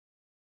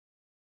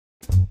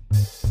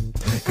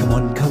Come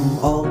on, come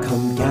all,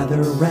 come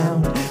gather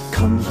round.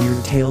 Come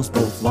hear tales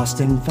both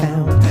lost and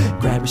found.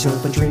 Grab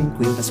yourself a drink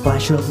with a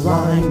splash of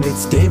lime.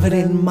 It's David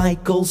and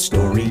Michael's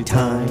story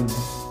time.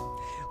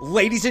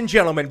 Ladies and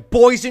gentlemen,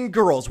 boys and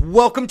girls,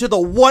 welcome to the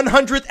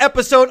 100th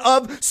episode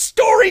of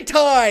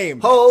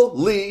Storytime!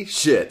 Holy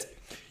shit.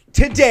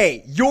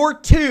 Today, your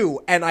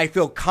two, and I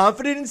feel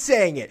confident in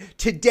saying it,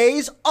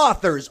 today's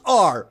authors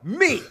are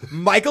me,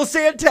 Michael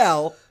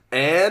Santel.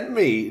 And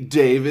me,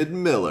 David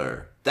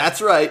Miller.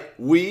 That's right,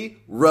 we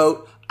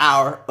wrote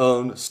our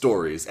own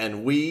stories,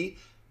 and we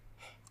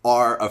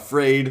are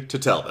afraid to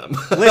tell them.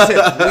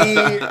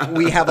 Listen,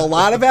 we have a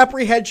lot of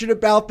apprehension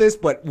about this,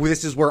 but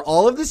this is where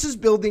all of this is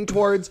building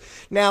towards.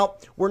 Now,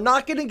 we're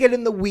not going to get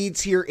in the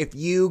weeds here if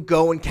you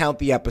go and count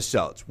the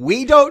episodes.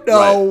 We don't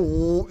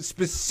know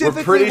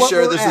specifically. We're pretty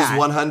sure this is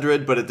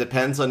 100, but it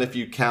depends on if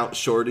you count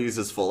shorties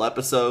as full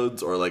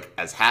episodes or like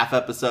as half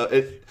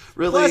episode.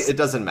 It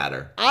doesn't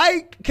matter.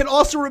 I can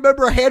also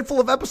remember a handful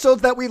of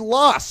episodes that we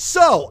lost.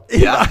 So,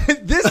 yeah.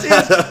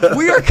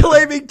 we are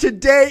claiming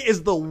today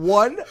is the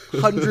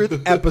 100th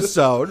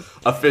episode.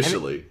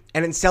 Officially.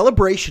 And in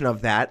celebration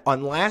of that,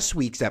 on last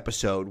week's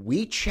episode,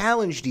 we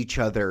challenged each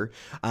other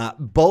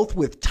both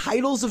with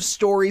titles of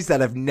stories that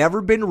have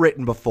never been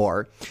written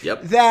before.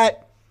 Yep.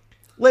 That,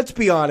 let's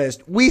be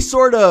honest, we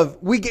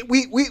lob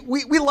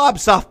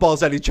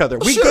softballs at each other.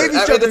 We gave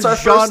each other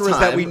genres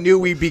that we knew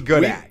we'd be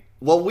good at.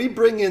 Well, we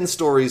bring in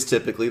stories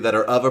typically that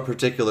are of a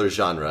particular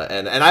genre,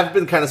 and I've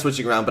been kind of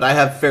switching around, but I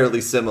have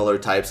fairly similar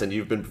types, and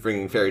you've been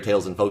bringing fairy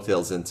tales and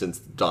folktales in since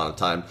the dawn of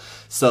time.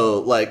 So,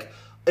 like,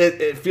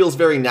 it feels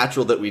very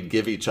natural that we'd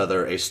give each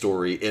other a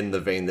story in the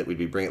vein that we'd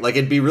be bringing. Like,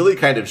 it'd be really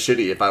kind of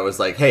shitty if I was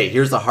like, hey,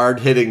 here's a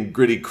hard-hitting,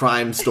 gritty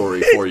crime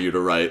story for you to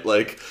write.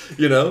 Like,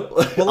 you know?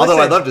 Well, although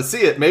I'd love to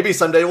see it. Maybe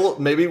someday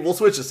we'll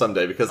switch it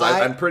someday, because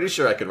I'm pretty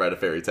sure I could write a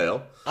fairy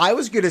tale. I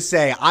was going to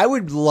say, I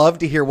would love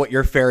to hear what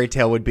your fairy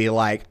tale would be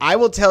like. I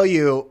will tell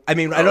you, I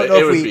mean, I don't know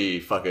if it would be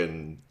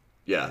fucking...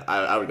 Yeah,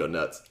 I would go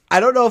nuts.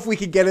 I don't know if we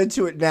could get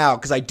into it now,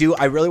 because I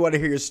really want to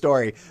hear your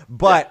story.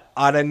 But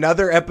on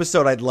another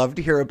episode, I'd love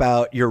to hear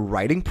about your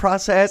writing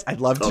process. I'd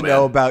love to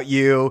know about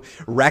you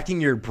racking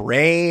your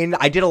brain.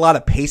 I did a lot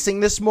of pacing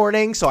this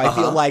morning, so I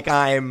feel like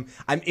I'm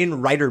in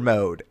writer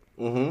mode.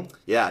 Mm-hmm.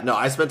 Yeah, no,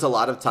 I spent a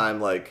lot of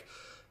time, like...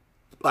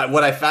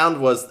 What I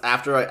found was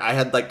after I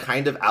had like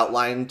kind of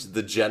outlined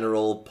the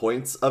general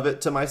points of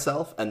it to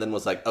myself and then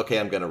was like, okay,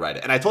 I'm going to write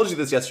it. And I told you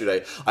this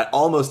yesterday. I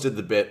almost did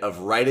the bit of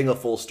writing a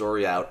full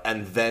story out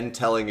and then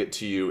telling it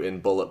to you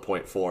in bullet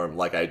point form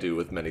like I do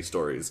with many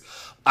stories.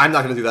 I'm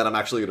not going to do that. I'm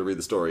actually going to read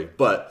the story.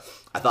 But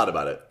I thought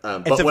about it.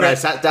 But when I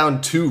sat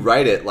down to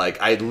write it,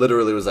 like I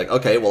literally was like,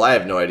 okay, well, I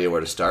have no idea where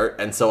to start.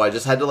 And so I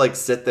just had to like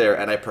sit there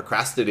and I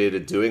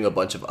procrastinated doing a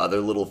bunch of other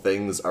little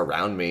things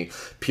around me,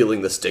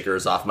 peeling the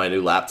stickers off my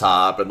new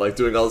laptop and like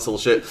doing all this little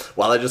shit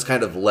while I just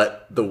kind of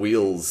let the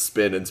wheels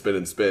spin and spin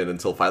and spin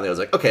until finally I was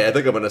like, okay, I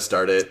think I'm going to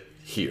start it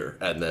here.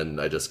 And then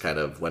I just kind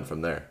of went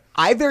from there.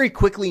 I very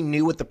quickly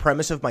knew what the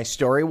premise of my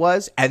story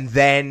was and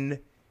then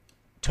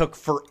took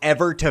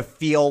forever to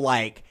feel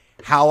like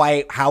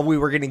how we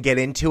were going to get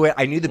into it.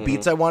 I knew the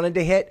beats I wanted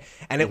to hit,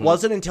 and it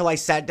wasn't until I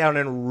sat down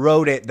and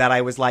wrote it that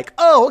I was like,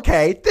 oh,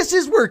 okay, this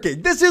is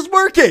working,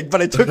 but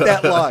it took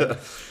that long.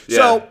 Yeah.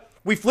 So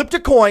we flipped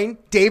a coin.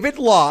 David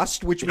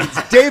lost, which means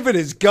David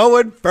is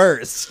going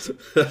first.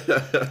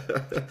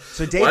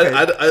 So David...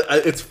 Well,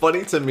 it's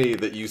funny to me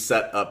that you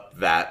set up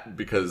that,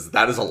 because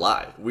that is a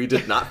lie. We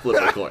did not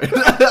flip a coin. I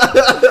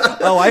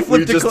flipped a coin.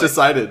 We just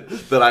decided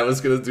that I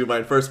was going to do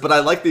mine first, but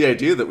I like the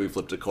idea that we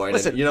flipped a coin.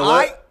 Listen, and you know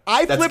what?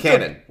 That's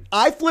canon.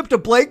 I flipped a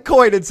blank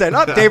coin and said,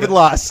 oh, David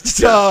lost.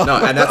 So. Yeah, no,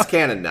 and that's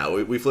canon now.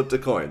 We flipped a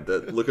coin.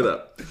 Look it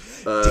up.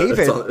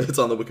 David, it's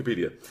on the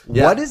Wikipedia.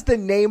 Yeah. What is the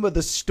name of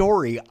the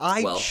story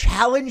I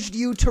challenged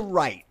you to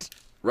write?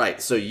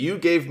 Right, so you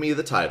gave me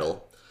the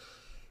title,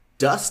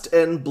 Dust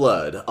and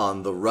Blood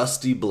on the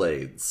Rusty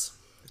Blades.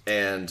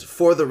 And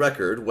for the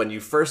record, when you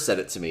first said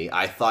it to me,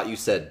 I thought you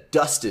said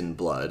Dustin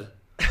Blood.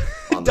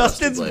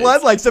 Dustin's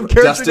Blood? Like some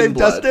character named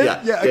Dustin?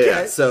 Yeah, okay.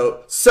 Yeah.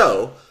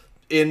 So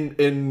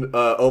in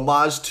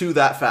homage to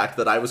that fact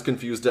that I was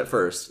confused at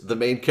first, the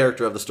main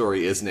character of the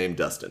story is named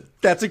Dustin.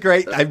 That's I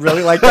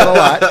really like that a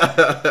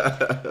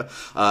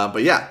lot.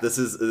 But yeah, this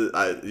is,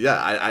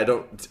 I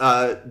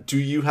don't, do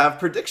you have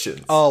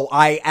predictions? Oh,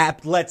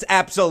 let's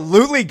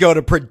absolutely go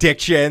to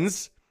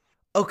predictions.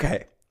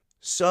 Okay.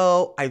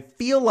 So I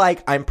feel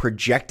like I'm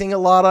projecting a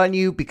lot on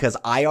you because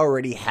I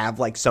already have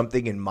like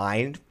something in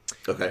mind.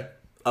 Okay.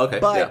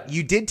 But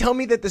you did tell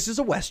me that this is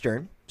a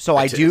Western. So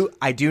I do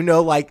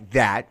know like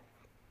that.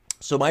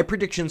 So my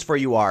predictions for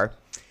you are,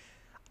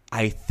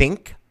 I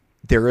think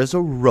there is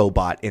a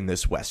robot in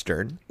this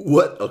Western.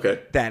 What?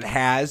 Okay. That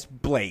has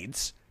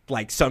blades,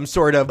 like some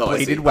sort of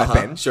bladed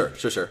weapon. Sure.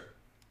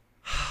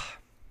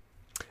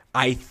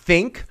 I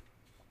think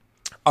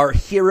our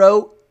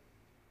hero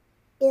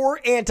or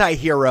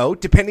anti-hero,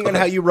 depending on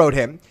how you wrote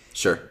him,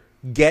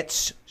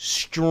 gets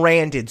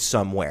stranded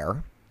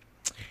somewhere.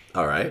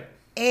 All right.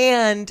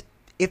 And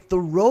if the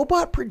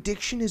robot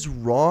prediction is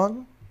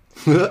wrong,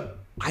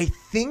 I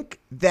think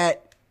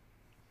that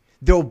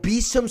there'll be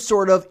some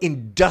sort of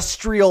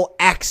industrial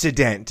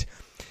accident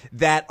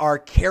that our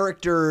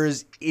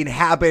characters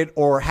inhabit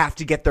or have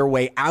to get their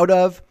way out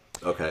of.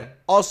 Okay.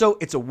 Also,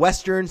 it's a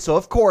Western, so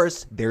of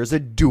course, there's a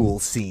duel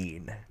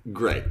scene.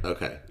 Great.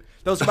 Okay.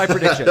 Those are my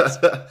predictions.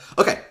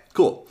 Okay,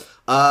 cool.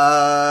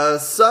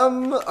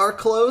 Some are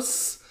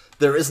close.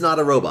 There is not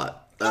a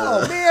robot.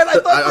 Oh, man, I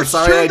thought I'm for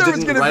sorry sure I there was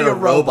didn't going to write be a a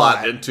robot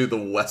robot. into the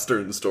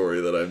Western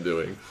story that I'm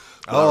doing.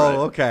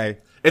 Oh, okay.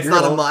 It's You're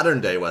not a old.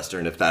 modern day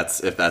Western, if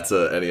that's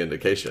any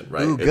indication,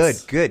 right? Ooh, good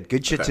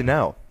shit okay. to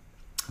know.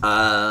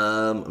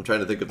 I'm trying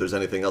to think if there's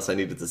anything else I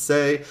needed to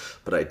say,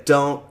 but I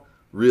don't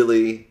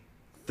really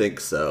think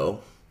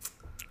so.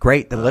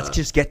 Great, then let's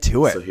just get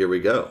to it. So here we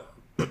go.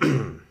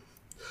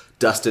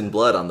 Dust and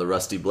Blood on the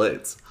Rusty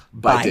Blades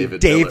By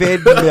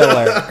David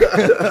Miller.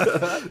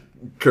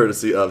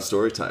 Courtesy of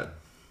Storytime.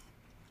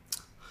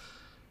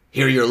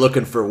 Here you're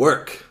looking for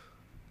work.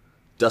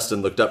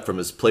 Dustin looked up from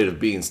his plate of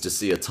beans to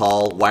see a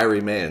tall,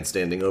 wiry man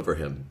standing over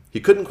him. He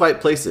couldn't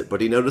quite place it,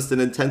 but he noticed an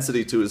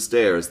intensity to his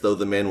stare as though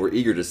the man were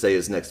eager to say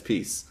his next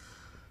piece.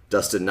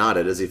 Dustin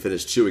nodded as he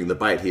finished chewing the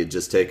bite he had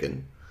just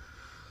taken.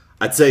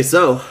 I'd say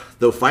so,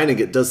 though finding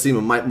it does seem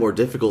a mite more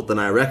difficult than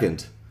I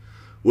reckoned.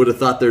 Would have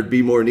thought there'd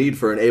be more need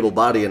for an able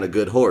body and a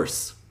good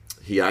horse.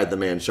 He eyed the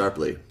man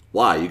sharply.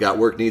 Why, you got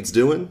work needs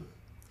doing?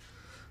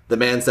 The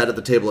man sat at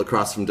the table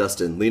across from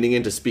Dustin, leaning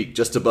in to speak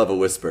just above a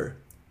whisper.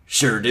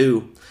 Sure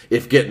do.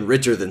 If getting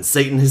richer than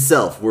Satan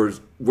himself were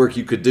work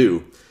you could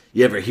do.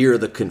 You ever hear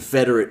of the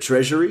Confederate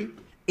Treasury?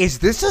 Is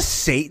this a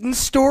Satan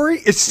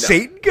story? Is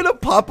Satan gonna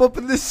pop up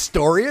in this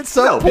story at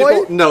some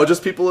point?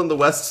 Just people in the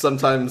West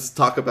sometimes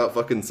talk about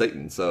fucking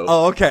Satan, so...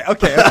 Oh, okay.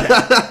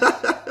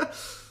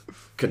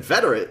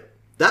 Confederate?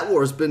 That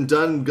war's been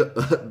done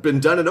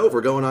and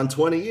over going on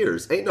 20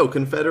 years. Ain't no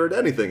Confederate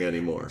anything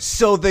anymore.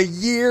 So the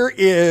year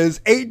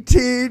is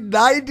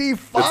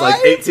 1895? It's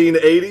like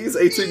 1880s,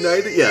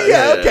 1890?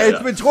 Yeah, okay.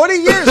 It's been 20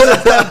 years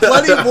since that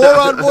bloody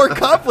war-on-war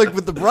conflict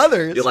with the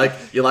brothers. You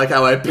like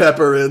how I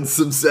pepper in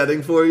some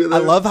setting for you there?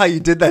 I love how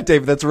you did that,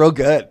 David. That's real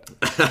good.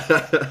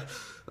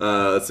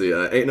 Let's see.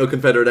 Ain't no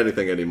Confederate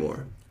anything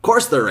anymore. Of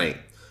course there ain't.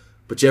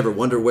 But you ever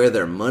wonder where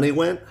their money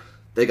went?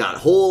 They got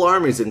whole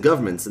armies and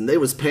governments, and they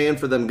was paying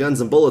for them guns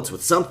and bullets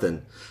with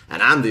something,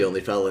 and I'm the only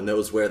fella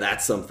knows where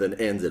that something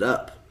ended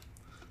up.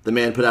 The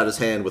man put out his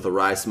hand with a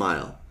wry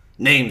smile.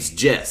 Name's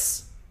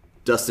Jess.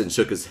 Dustin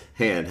shook his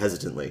hand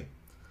hesitantly.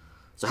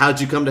 So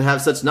how'd you come to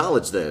have such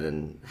knowledge then,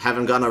 and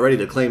haven't gone already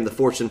to claim the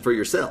fortune for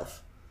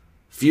yourself?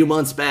 Few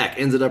months back,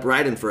 ended up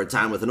riding for a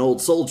time with an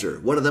old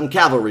soldier. One of them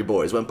cavalry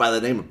boys went by the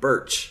name of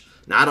Birch.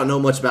 Now I don't know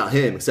much about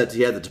him, except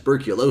he had the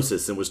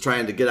tuberculosis and was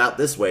trying to get out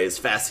this way as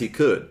fast as he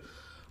could.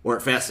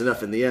 Weren't fast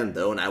enough in the end,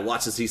 though, and I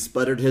watched as he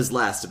sputtered his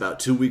last about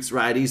 2 weeks'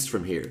 ride east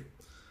from here.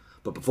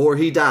 But before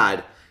he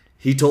died,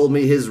 he told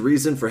me his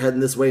reason for heading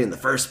this way in the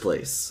first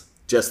place.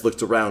 Jess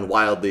looked around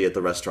wildly at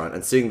the restaurant,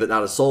 and seeing that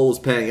not a soul was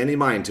paying any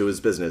mind to his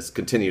business,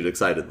 continued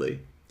excitedly.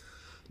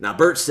 Now,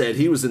 Birch said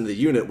he was in the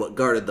unit what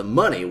guarded the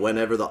money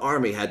whenever the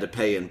army had to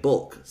pay in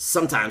bulk,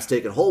 sometimes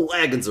taking whole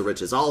wagons of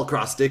riches all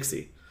across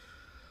Dixie.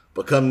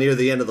 But come near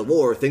the end of the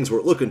war, things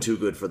weren't looking too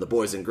good for the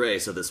boys in gray,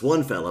 so this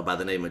one fella by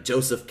the name of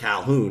Joseph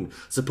Calhoun,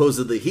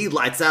 supposedly he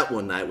lights out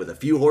one night with a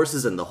few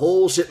horses and the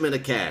whole shipment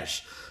of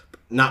cash.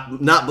 Not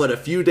but a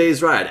few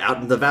days' ride out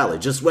in the valley,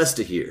 just west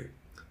of here.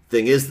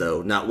 Thing is,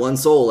 though, not one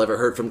soul ever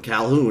heard from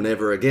Calhoun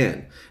ever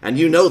again. And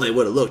you know they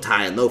would have looked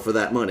high and low for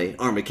that money.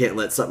 Army can't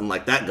let something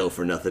like that go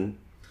for nothing.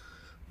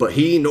 But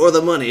he nor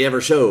the money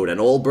ever showed, and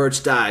old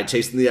Birch died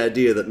chasing the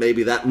idea that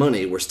maybe that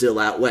money were still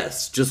out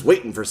west, just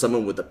waiting for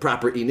someone with the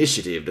proper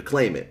initiative to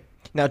claim it.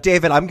 Now,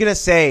 David, I'm going to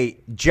say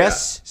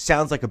Jess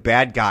sounds like a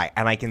bad guy,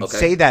 and I can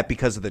say that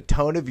because of the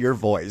tone of your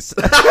voice.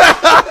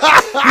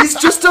 He's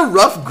just a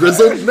rough,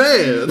 grizzled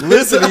man.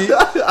 Listen,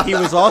 he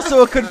was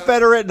also a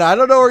Confederate, and I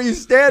don't know where you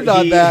stand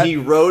on that. He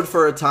rode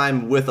for a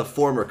time with a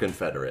former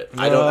Confederate.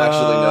 I don't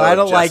actually know.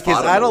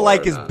 I don't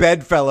like his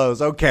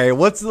bedfellows. Okay,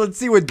 let's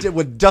see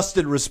what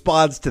Dustin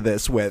responds to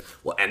this with.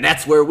 Well, and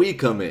that's where we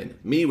come in.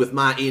 Me with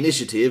my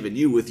initiative, and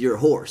you with your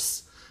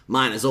horse.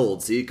 Mine is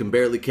old, see, can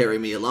barely carry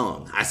me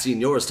along. I seen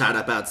yours tied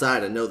up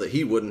outside and know that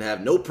he wouldn't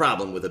have no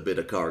problem with a bit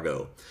of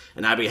cargo.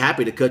 And I'd be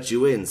happy to cut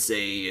you in,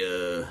 say,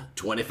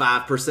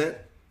 25%?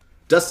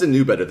 Dustin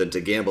knew better than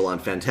to gamble on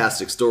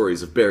fantastic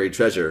stories of buried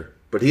treasure,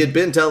 but he had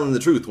been telling the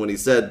truth when he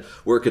said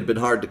work had been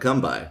hard to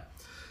come by.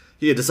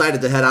 He had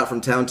decided to head out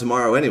from town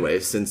tomorrow anyway,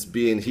 since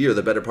being here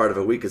the better part of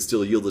a week had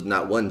still yielded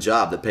not one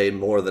job that paid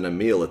more than a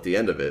meal at the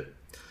end of it.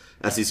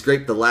 As he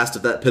scraped the last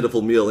of that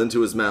pitiful meal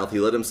into his mouth, he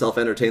let himself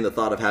entertain the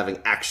thought of having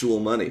actual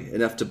money,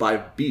 enough to buy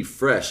beef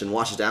fresh and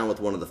wash it down with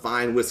one of the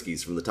fine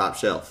whiskeys from the top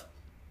shelf.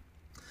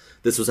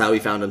 This was how he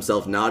found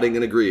himself nodding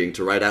and agreeing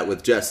to ride out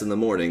with Jess in the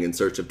morning in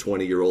search of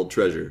 20-year-old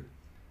treasure.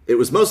 It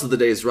was most of the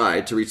day's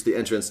ride to reach the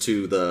entrance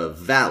to the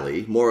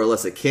valley, more or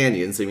less a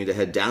canyon seeming to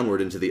head downward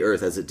into the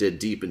earth as it did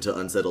deep into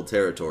unsettled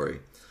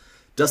territory.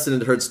 Dustin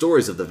had heard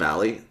stories of the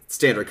valley,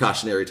 standard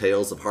cautionary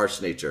tales of harsh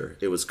nature.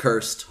 It was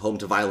cursed, home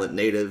to violent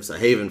natives, a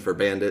haven for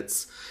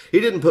bandits. He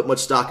didn't put much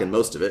stock in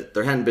most of it.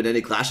 There hadn't been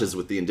any clashes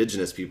with the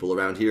indigenous people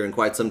around here in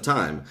quite some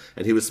time,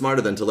 and he was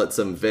smarter than to let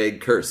some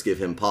vague curse give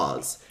him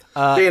pause.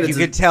 You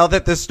could tell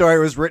that this story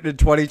was written in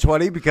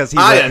 2020 because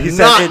I am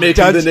not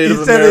making the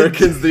Native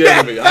Americans the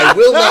enemy. I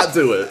will not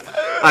do it.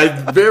 I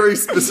very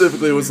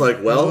specifically was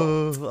like, well,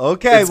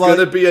 okay, it's going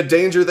to be a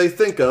danger they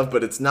think of,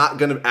 but it's not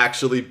going to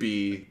actually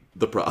be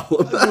the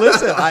problem.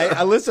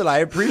 Listen, I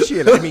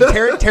appreciate it. I mean,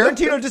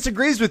 Tarantino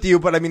disagrees with you,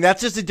 but I mean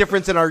that's just a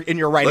difference in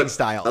your writing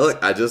style.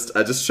 Look, I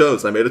just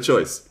chose. I made a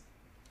choice.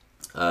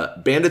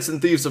 Bandits and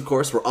thieves, of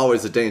course, were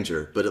always a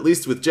danger, but at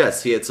least with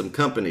Jess, he had some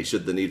company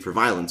should the need for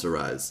violence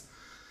arise.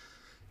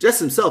 Jess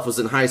himself was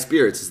in high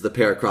spirits as the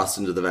pair crossed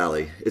into the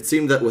valley. It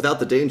seemed that without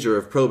the danger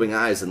of probing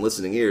eyes and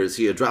listening ears,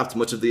 he had dropped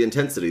much of the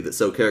intensity that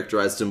so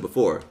characterized him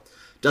before.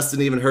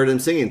 Dustin even heard him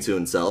singing to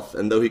himself,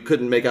 and though he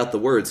couldn't make out the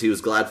words, he was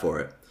glad for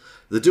it.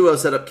 The duo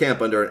set up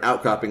camp under an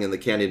outcropping in the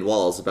canyon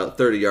walls about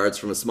 30 yards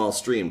from a small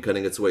stream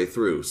cutting its way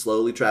through,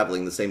 slowly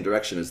traveling the same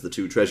direction as the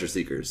two treasure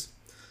seekers.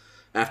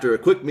 After a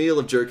quick meal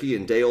of jerky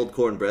and day-old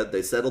cornbread,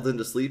 they settled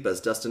into sleep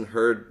as Dustin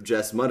heard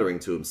Jess muttering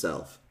to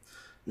himself.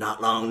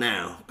 Not long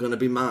now, gonna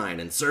be mine,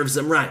 and serves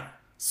him right.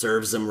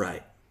 Serves him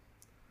right.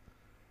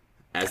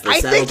 As they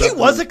I think he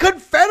was a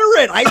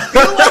Confederate. I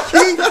feel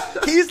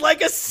like he's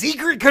like a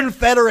secret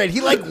Confederate.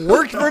 He like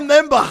worked from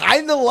them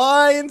behind the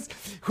lines.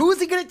 Who is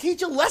he going to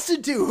teach a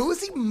lesson to? Who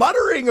is he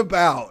muttering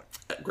about?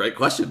 Great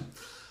question.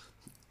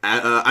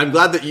 I'm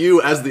glad that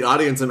you, as the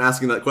audience, am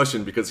asking that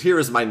question because here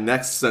is my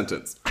next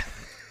sentence.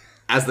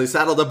 As they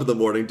saddled up in the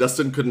morning,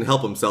 Dustin couldn't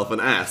help himself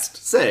and asked,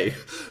 Say,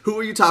 who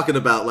were you talking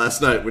about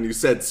last night when you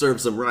said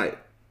serves him right?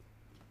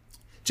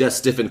 Jess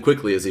stiffened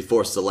quickly as he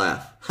forced a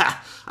laugh.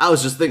 Ha! I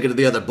was just thinking of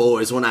the other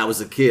boys when I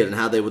was a kid and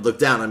how they would look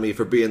down on me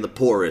for being the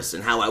poorest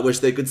and how I wish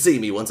they could see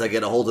me once I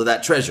get a hold of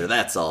that treasure,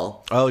 that's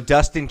all. Oh,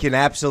 Dustin can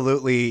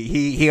absolutely,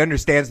 he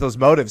understands those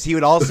motives. He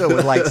would also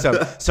would like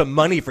some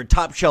money for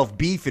top shelf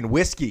beef and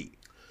whiskey.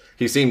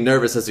 He seemed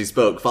nervous as he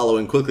spoke,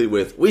 following quickly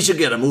with, We should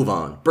get a move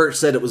on. Birch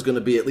said it was going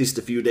to be at least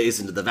a few days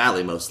into the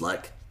valley, most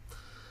like.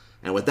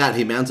 And with that,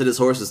 he mounted his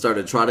horse and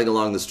started trotting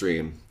along the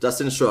stream.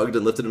 Dustin shrugged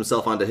and lifted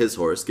himself onto his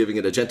horse, giving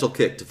it a gentle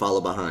kick to follow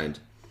behind.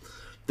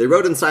 They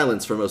rode in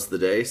silence for most of the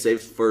day,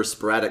 save for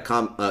sporadic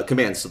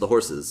commands to the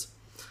horses.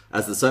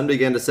 As the sun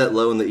began to set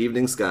low in the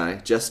evening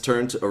sky, Jess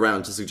turned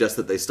around to suggest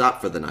that they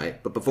stop for the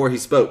night, but before he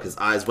spoke, his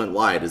eyes went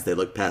wide as they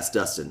looked past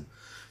Dustin.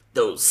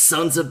 Those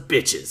sons of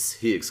bitches,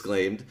 he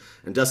exclaimed,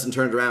 and Dustin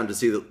turned around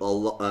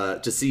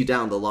to see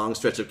down the long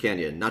stretch of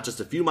canyon, not just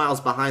a few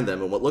miles behind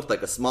them in what looked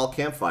like a small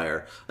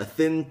campfire, a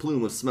thin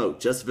plume of smoke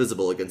just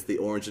visible against the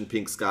orange and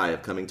pink sky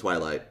of coming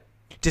twilight.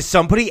 Does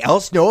somebody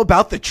else know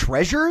about the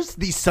treasures?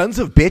 These sons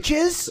of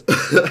bitches?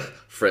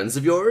 Friends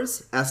of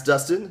yours? Asked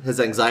Dustin, his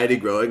anxiety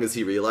growing as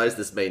he realized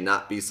this may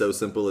not be so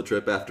simple a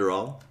trip after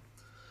all.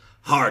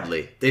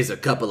 Hardly. There's a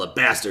couple of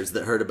bastards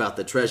that heard about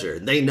the treasure,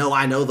 and they know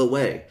I know the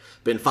way.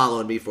 Been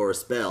following me for a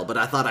spell, but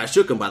I thought I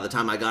shook 'em by the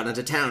time I got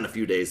into town a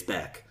few days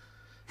back.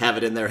 Have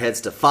it in their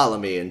heads to follow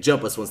me and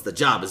jump us once the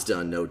job is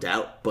done, no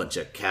doubt. Bunch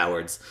of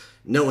cowards.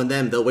 Knowing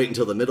them, they'll wait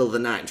until the middle of the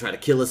night and try to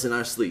kill us in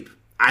our sleep.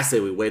 I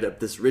say we wait up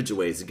this ridge a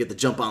ways and get the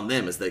jump on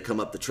them as they come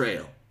up the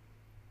trail.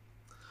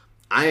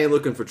 I ain't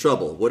looking for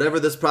trouble. Whatever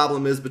this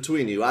problem is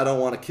between you, I don't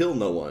want to kill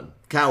no one,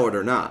 coward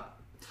or not.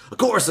 Of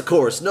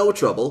course, no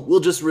trouble. We'll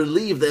just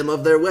relieve them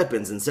of their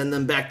weapons and send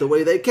them back the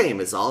way they came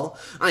is all.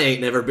 I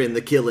ain't never been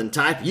the killing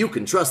type, you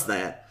can trust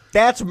that.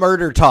 That's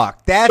murder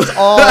talk. That's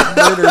all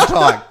murder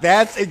talk.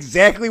 That's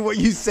exactly what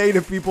you say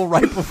to people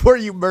right before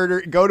you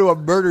go to a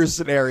murder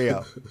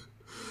scenario.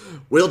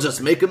 We'll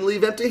just make them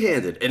leave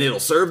empty-handed, and it'll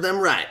serve them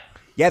right.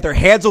 Yeah, their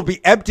hands will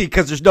be empty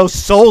because there's no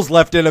souls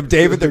left in them,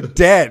 David. They're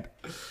dead.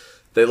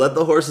 They led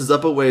the horses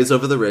up a ways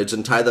over the ridge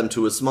and tied them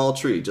to a small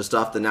tree just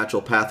off the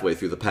natural pathway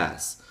through the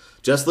pass.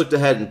 Jess looked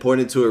ahead and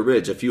pointed to a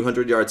ridge a few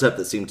hundred yards up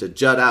that seemed to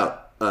jut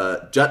up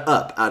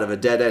out of a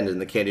dead end in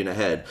the canyon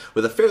ahead,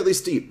 with a fairly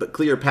steep but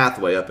clear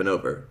pathway up and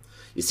over.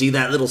 You see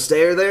that little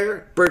stair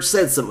there? Birch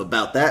said something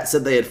about that,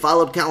 said they had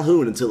followed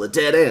Calhoun until a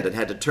dead end and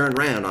had to turn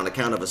round on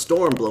account of a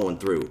storm blowing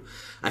through.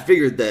 I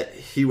figured that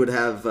he would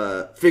have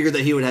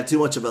too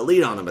much of a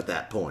lead on him at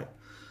that point.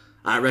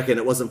 I reckon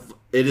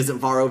it isn't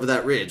far over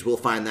that ridge. We'll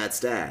find that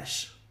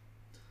stash.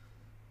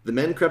 The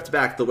men crept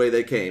back the way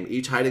they came,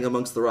 each hiding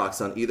amongst the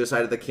rocks on either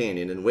side of the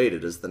canyon, and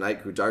waited as the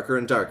night grew darker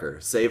and darker,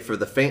 save for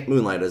the faint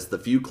moonlight as the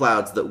few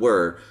clouds there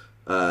were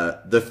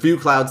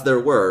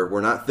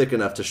not thick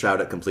enough to shroud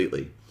it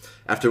completely.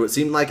 After what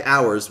seemed like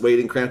hours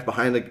waiting cramped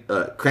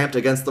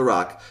against the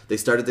rock, they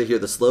started to hear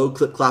the slow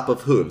clip-clop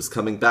of hooves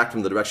coming back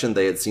from the direction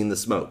they had seen the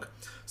smoke.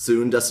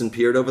 Soon Dustin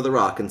peered over the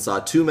rock and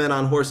saw two men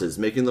on horses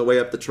making their way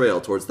up the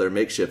trail towards their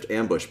makeshift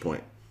ambush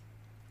point.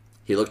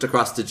 He looked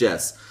across to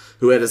Jess,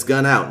 who had his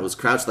gun out and was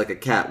crouched like a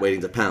cat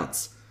waiting to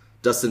pounce.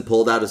 Dustin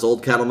pulled out his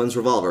old cattleman's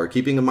revolver,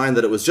 keeping in mind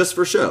that it was just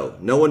for show.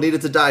 No one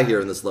needed to die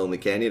here in this lonely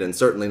canyon, and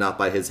certainly not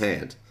by his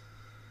hand.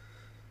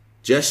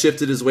 Jess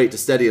shifted his weight to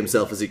steady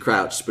himself as he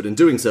crouched, but in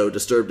doing so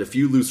disturbed a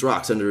few loose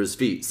rocks under his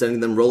feet, sending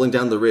them rolling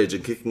down the ridge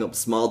and kicking up a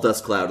small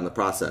dust cloud in the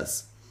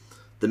process.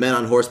 The men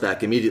on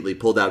horseback immediately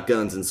pulled out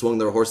guns and swung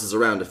their horses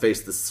around to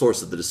face the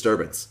source of the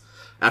disturbance.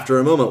 After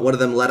a moment, one of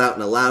them let out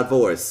in a loud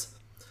voice,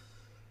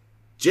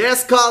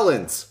 "Jess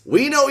Collins,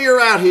 we know you're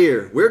out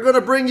here. We're going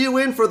to bring you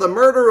in for the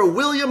murder of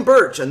William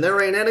Birch, and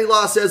there ain't any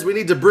law says we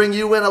need to bring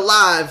you in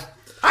alive."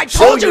 I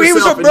told you he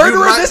was a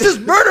murderer. This is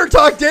murder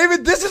talk,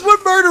 David. This is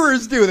what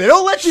murderers do. They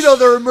don't let you know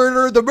they're a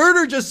murderer. The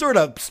murder just sort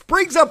of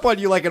springs up on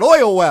you like an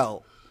oil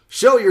well.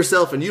 "Show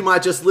yourself and you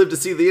might just live to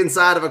see the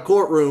inside of a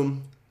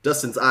courtroom."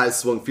 Dustin's eyes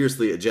swung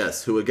fiercely at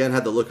Jess, who again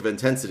had the look of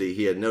intensity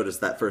he had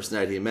noticed that first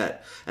night he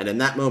met, and in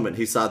that moment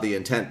he saw the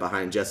intent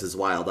behind Jess's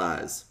wild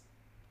eyes.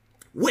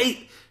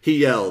 "Wait!" he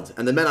yelled,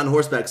 and the men on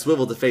horseback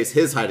swiveled to face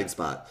his hiding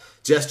spot.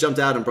 Jess jumped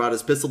out and brought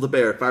his pistol to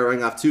bear,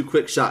 firing off 2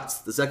 quick shots,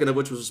 the second of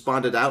which was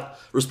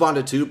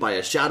responded to by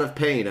a shout of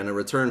pain and a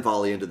return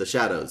volley into the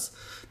shadows.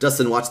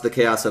 Dustin watched the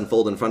chaos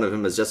unfold in front of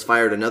him as Jess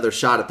fired another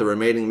shot at the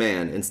remaining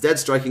man, instead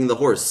striking the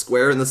horse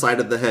square in the side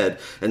of the head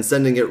and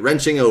sending it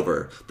wrenching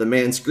over, the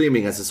man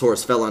screaming as his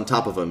horse fell on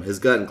top of him, his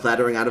gun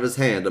clattering out of his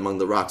hand among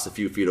the rocks a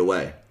few feet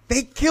away.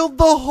 They killed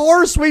the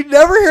horse. We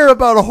never hear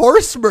about a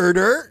horse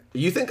murder.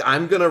 You think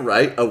I'm gonna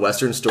write a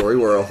Western story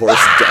where a horse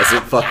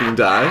doesn't fucking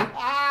die?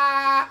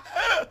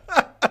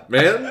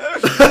 Man?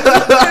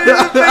 I didn't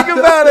even think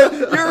about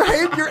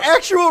it. Your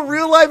actual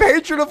real-life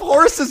hatred of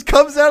horses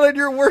comes out in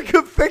your work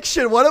of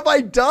fiction. What have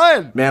I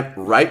done? Man,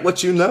 write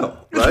what you know,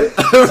 right?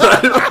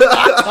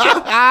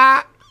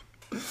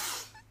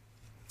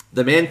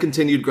 The man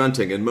continued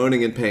grunting and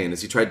moaning in pain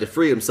as he tried to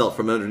free himself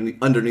from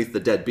underneath the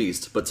dead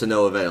beast, but to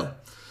no avail.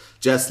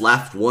 Jess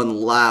laughed one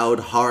loud,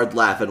 hard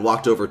laugh and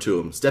walked over to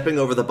him, stepping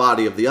over the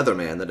body of the other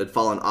man that had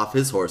fallen off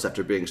his horse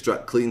after being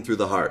struck clean through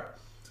the heart.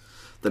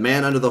 The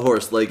man under the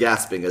horse lay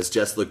gasping as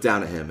Jess looked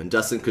down at him, and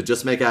Dustin could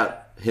just make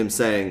out him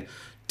saying,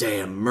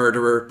 "Damn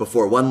murderer,"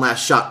 before one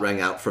last shot rang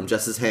out from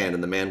Jess's hand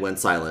and the man went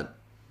silent.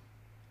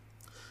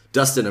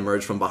 Dustin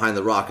emerged from behind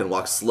the rock and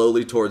walked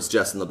slowly towards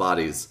Jess and the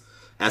bodies.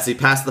 As he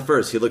passed the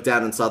first, he looked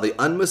down and saw the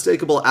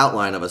unmistakable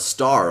outline of a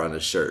star on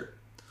his shirt.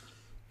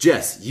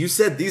 "Jess, you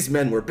said these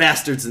men were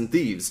bastards and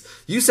thieves.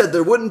 You said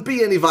there wouldn't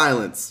be any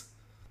violence."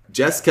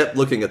 Jess kept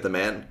looking at the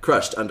man,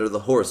 crushed under the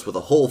horse with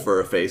a hole for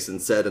a face,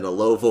 and said in a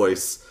low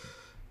voice,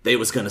 "They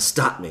was gonna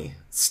stop me.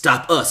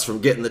 Stop us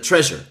from getting the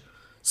treasure.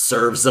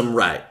 Serves them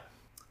right.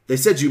 They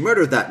said you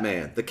murdered that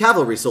man, the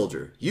cavalry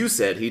soldier. You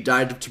said he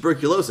died of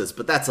tuberculosis,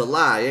 but that's a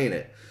lie, ain't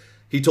it?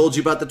 He told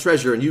you about the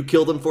treasure and you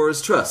killed him for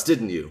his trust,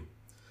 didn't you?"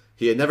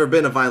 He had never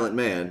been a violent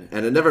man,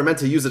 and had never meant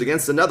to use it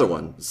against another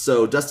one,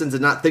 so Dustin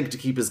did not think to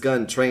keep his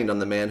gun trained on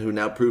the man who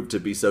now proved to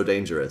be so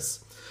dangerous.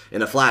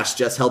 In a flash,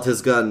 Jess had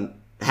his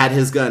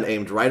gun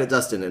aimed right at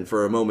Dustin, and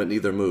for a moment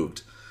neither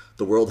moved.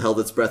 The world held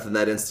its breath in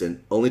that instant,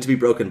 only to be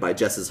broken by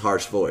Jess's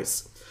harsh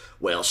voice.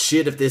 "Well,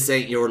 shit if this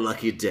ain't your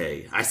lucky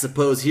day. I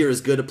suppose here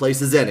as good a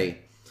place as any."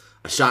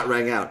 A shot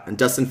rang out, and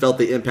Dustin felt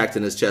the impact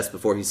in his chest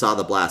before he saw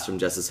the blast from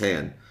Jess's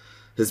hand.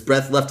 His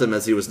breath left him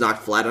as he was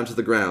knocked flat onto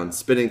the ground,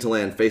 spinning to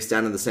land face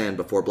down in the sand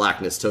before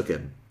blackness took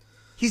him.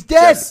 "He's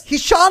dead! Jess, he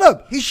shot him!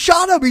 He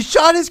shot him! He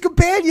shot his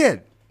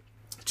companion!"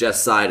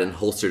 Jess sighed and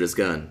holstered his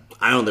gun.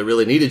 "I only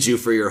really needed you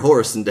for your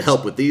horse and to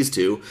help with these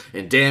two,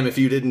 and damn if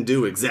you didn't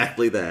do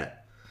exactly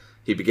that."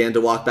 He began to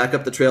walk back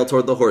up the trail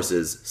toward the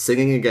horses,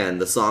 singing again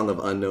the song of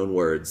unknown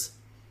words.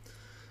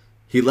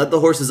 He led the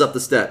horses up the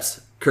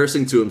steps,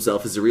 cursing to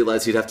himself as he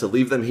realized he'd have to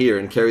leave them here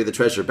and carry the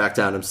treasure back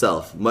down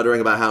himself,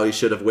 muttering about how he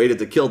should have waited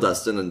to kill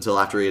Dustin until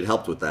after he had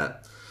helped with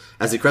that.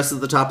 As he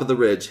crested the top of the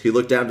ridge, he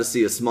looked down to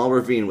see a small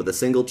ravine with a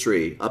single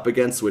tree, up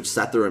against which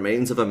sat the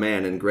remains of a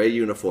man in gray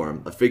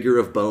uniform, a figure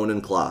of bone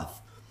and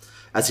cloth.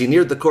 As he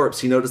neared the corpse,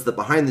 he noticed that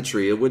behind the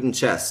tree, a wooden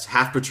chest,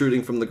 half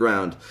protruding from the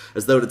ground,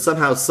 as though it had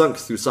somehow sunk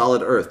through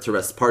solid earth to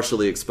rest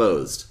partially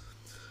exposed.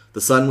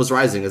 The sun was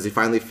rising as he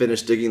finally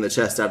finished digging the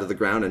chest out of the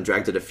ground and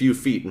dragged it a few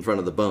feet in front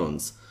of the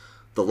bones.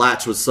 The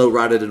latch was so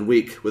rotted and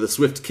weak, with a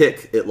swift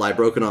kick, it lay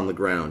broken on the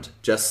ground.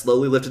 Jess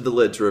slowly lifted the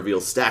lid to reveal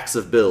stacks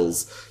of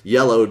bills,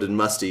 yellowed and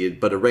musty,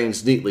 but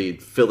arranged neatly,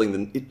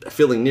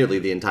 filling nearly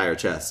the entire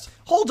chest.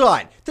 Hold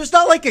on. There's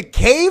not like a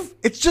cave?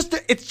 It's just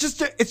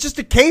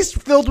a case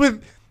filled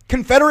with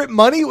Confederate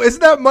money?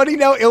 Isn't that money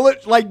now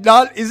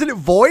isn't it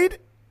void?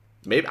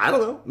 Maybe, I don't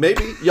know.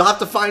 Maybe. You'll have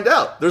to find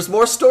out. There's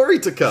more story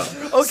to come.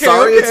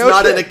 Sorry, it's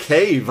not in a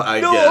cave,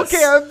 I guess. No,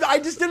 okay, I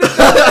just didn't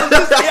know.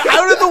 Just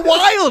out of the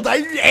wild.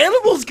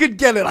 Animals could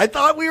get it. I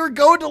thought we were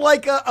going to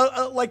like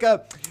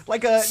a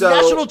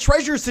national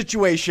treasure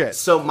situation.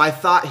 So my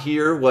thought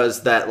here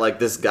was that like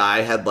this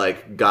guy had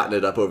like gotten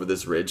it up over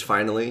this ridge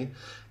finally.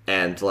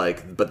 And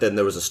like, but then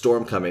there was a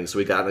storm coming, so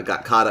we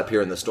got caught up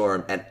here in the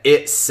storm, and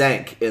it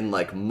sank in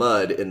like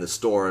mud in the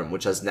storm,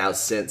 which has now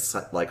since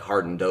like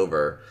hardened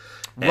over.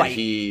 And right.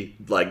 He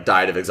like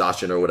died of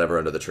exhaustion or whatever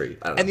under the tree.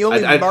 I don't know.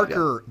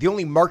 And the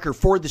only marker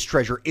for this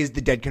treasure is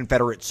the dead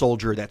Confederate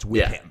soldier that's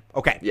with him.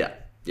 Okay. Yeah.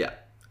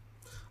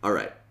 All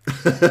right.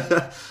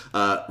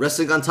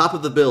 Resting on top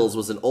of the bills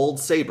was an old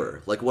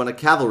saber, like one a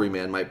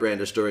cavalryman might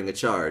brandish during a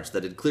charge,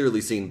 that had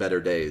clearly seen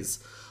better days.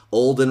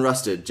 Old and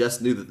rusted,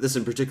 Jess knew that this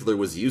in particular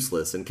was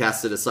useless and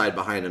cast it aside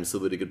behind him so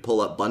that he could pull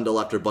up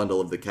bundle after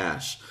bundle of the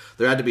cash.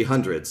 There had to be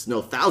hundreds,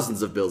 no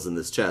thousands of bills in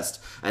this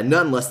chest, and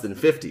none less than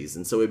 50s,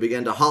 and so he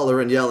began to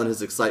holler and yell in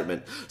his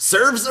excitement,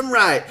 "Serves 'em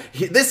right!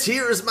 This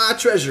here is my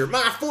treasure,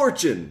 my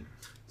fortune!"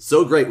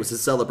 So great was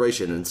his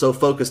celebration, and so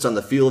focused on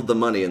the feel of the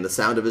money and the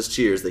sound of his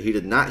cheers that he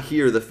did not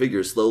hear the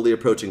figure slowly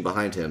approaching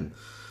behind him.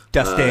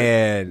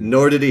 Dustin!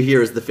 Nor did he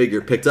hear as the figure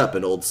picked up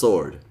an old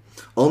sword.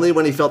 Only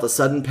when he felt a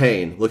sudden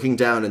pain, looking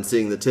down and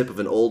seeing the tip of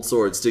an old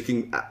sword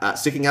sticking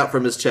out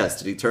from his chest,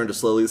 did he turn to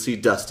slowly see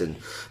Dustin.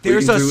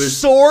 There's a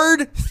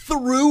sword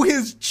through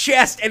his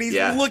chest, and he's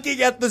Yeah.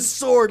 looking at the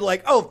sword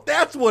like, oh,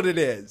 that's what it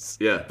is.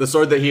 Yeah, the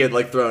sword that he had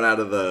like thrown out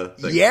of the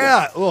thing.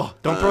 Yeah. Ugh,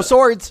 don't throw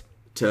swords.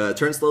 To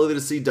turn slowly to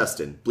see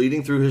Dustin,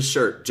 bleeding through his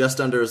shirt just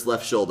under his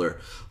left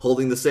shoulder,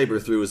 holding the saber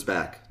through his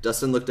back.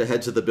 Dustin looked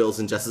ahead to the bills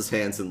in Jess's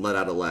hands and let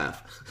out a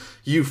laugh.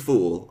 "You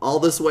fool. All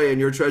this way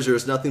and your treasure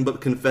is nothing but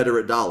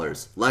Confederate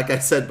dollars. Like I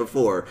said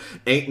before,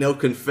 ain't no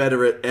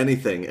Confederate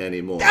anything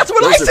anymore." That's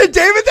what I said,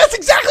 David. That's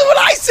exactly what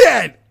I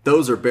said.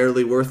 Those are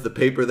barely worth the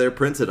paper they're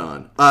printed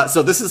on.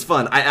 So this is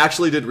fun. I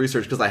actually did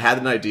research because I had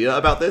an idea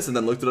about this and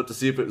then looked it up to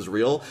see if it was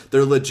real.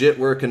 There legit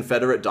were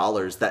Confederate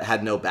dollars that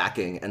had no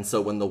backing. And so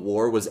when the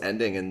war was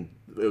ending and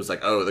it was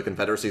like, oh, the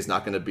Confederacy is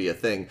not going to be a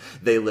thing,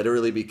 they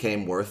literally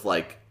became worth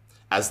like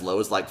as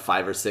low as like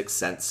 5 or 6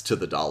 cents to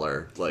the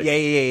dollar. Like,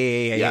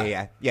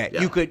 Yeah.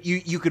 You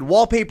could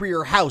wallpaper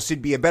your house.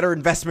 It'd be a better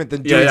investment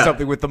than doing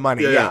something with the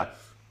money. Yeah.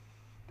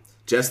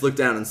 Jess looked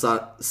down and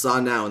saw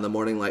now in the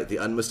morning light the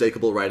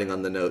unmistakable writing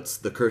on the notes,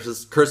 the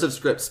cursive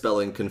script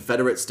spelling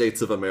Confederate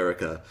States of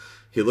America.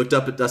 He looked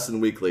up at Dustin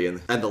weakly, and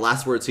the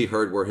last words he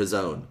heard were his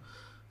own.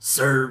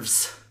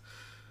 Serves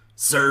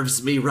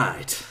me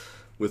right.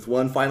 With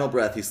one final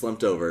breath, he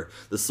slumped over,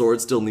 the sword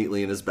still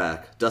neatly in his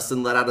back.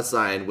 Dustin let out a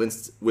sigh and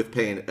winced with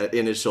pain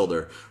in his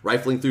shoulder,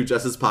 rifling through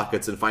Jess's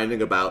pockets and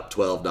finding about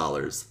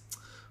 $12.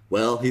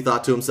 Well, he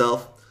thought to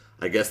himself,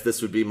 I guess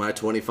this would be my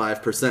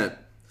 25%.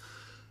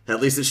 At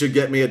least it should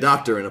get me a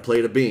doctor and a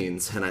plate of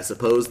beans, and I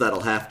suppose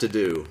that'll have to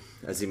do,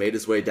 as he made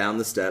his way down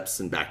the steps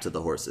and back to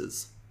the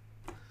horses.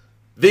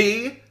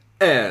 The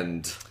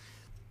end.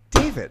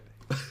 David,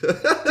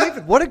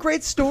 what a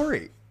great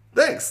story.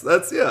 Thanks. I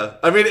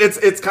mean,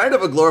 it's kind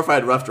of a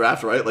glorified rough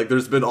draft, right? Like,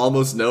 there's been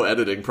almost no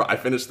editing. I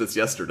finished this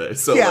yesterday,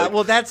 so yeah. Like,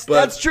 well, that's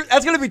true.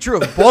 That's going to be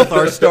true of both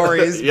our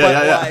stories.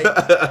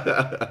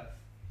 Yeah.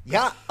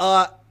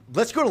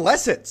 Let's go to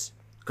lessons.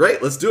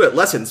 Great. Let's do it.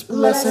 Lessons.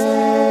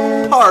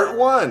 Part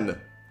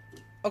 1.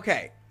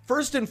 Okay.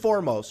 First and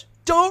foremost,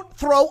 don't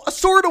throw a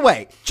sword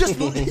away. Just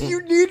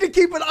you need to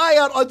keep an eye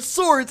out on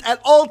swords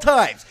at all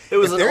times. It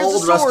was an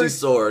old rusty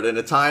sword in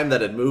a time that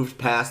had moved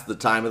past the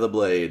time of the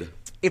blade.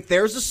 If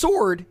there's a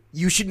sword,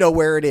 you should know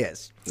where it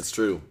is. It's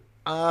true.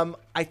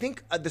 I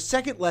think the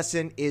second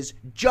lesson is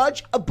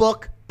judge a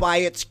book by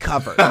its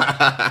cover.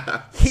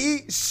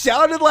 He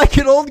sounded like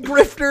an old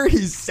grifter.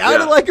 He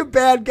sounded like a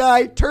bad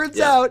guy. Turns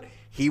out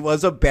he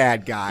was a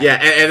bad guy. Yeah,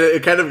 and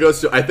it kind of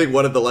goes to, I think,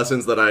 one of the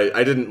lessons that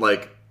I didn't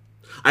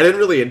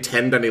really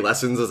intend any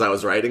lessons as I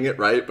was writing it,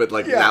 right? But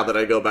now that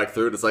I go back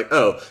through it, it's like,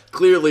 oh,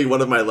 clearly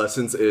one of my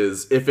lessons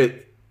is if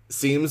it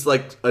seems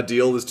like a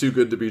deal is too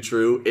good to be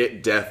true,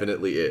 it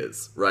definitely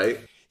is, right?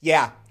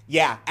 Yeah,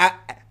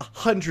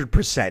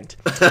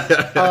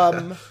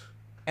 100%.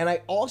 And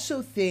I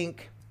also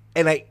think,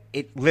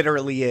 it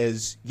literally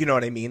is, you know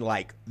what I mean?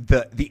 Like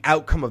the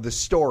outcome of the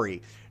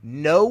story.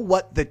 Know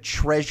what the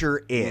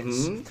treasure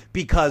is,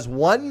 because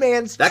one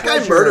man's that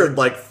guy murdered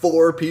like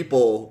 4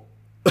 people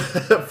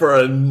for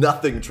a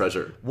nothing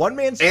treasure. One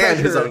man's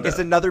treasure is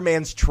another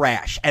man's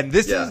trash, and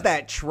this is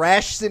that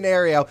trash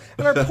scenario.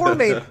 And our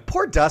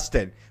poor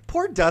Dustin.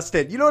 Poor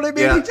Dustin, you know what I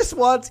mean? Yeah. He just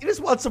wants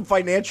some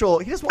financial,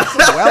 he just wants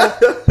some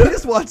wealth. He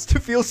just wants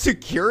to feel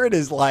secure in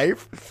his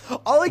life.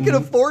 All he can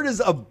afford is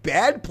a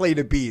bad plate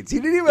of beans. He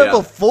didn't even have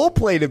a full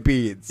plate of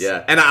beans.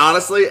 Yeah, and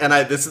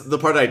this is the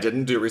part I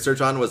didn't do research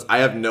on, was I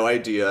have no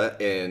idea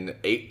in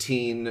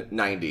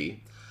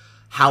 1890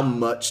 how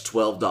much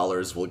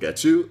 $12 will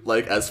get you,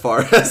 like, as far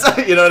as,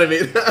 you know what I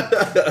mean?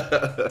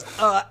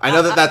 I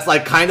know that's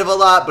like kind of a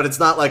lot, but it's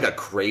not like a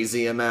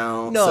crazy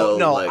amount. No.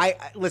 Like, I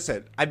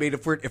listen. I mean,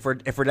 if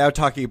we're now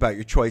talking about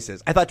your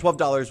choices, I thought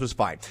 $12 was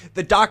fine.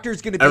 The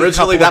doctor's going to be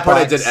originally that part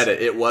bucks. I did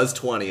edit. It was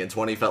 20, and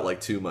 20 felt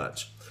like too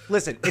much.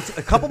 Listen, it's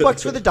a couple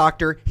bucks for the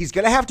doctor. He's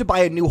going to have to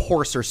buy a new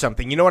horse or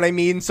something. You know what I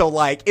mean? So,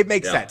 like, it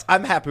makes sense.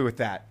 I'm happy with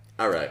that.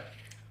 All right.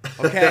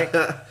 Okay.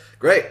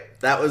 Great.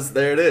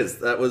 There it is.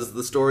 That was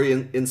the story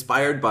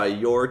inspired by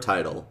your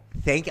title.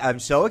 I'm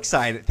so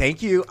excited.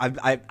 Thank you.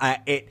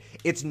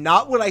 It's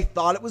not what I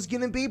thought it was going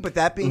to be, but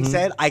that being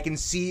said, I can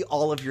see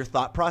all of your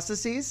thought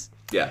processes.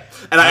 Yeah.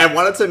 And I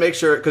wanted to make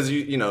sure, because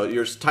you know,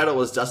 your title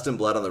was Dust and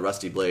Blood on the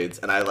Rusty Blades,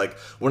 and I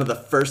one of the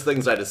first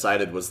things I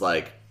decided was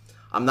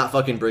I'm not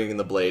fucking bringing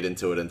the blade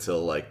into it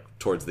until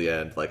towards the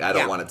end. I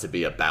don't want it to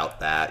be about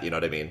that, you know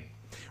what I mean?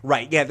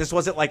 Right. Yeah. This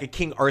wasn't like a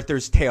King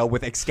Arthur's tale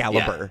with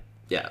Excalibur.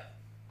 Yeah.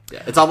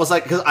 Yeah. It's almost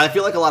like, because I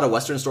feel like a lot of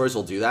Western stories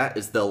will do that.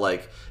 Is they'll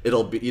like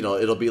it'll be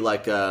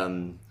like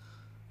the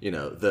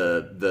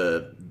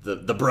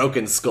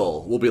broken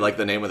skull will be like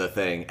the name of the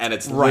thing, and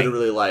it's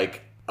literally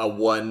like a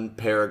one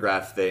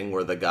paragraph thing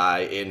where the guy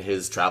in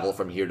his travel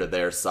from here to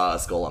there saw a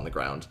skull on the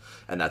ground,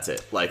 and that's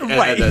it. Like, and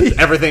then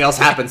everything else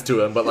happens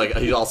to him, but like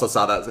he also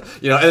saw that,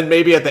 and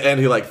maybe at the end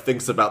he like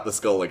thinks about the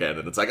skull again,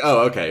 and it's like,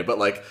 oh, okay, but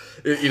like,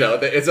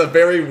 it's a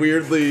very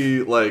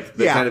weirdly like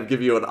they kind of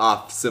give you an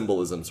off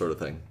symbolism sort of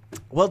thing.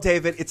 Well,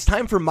 David, it's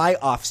time for my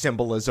off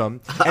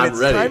symbolism. And I'm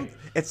ready.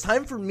 It's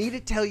time for me to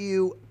tell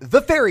you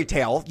the fairy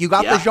tale. You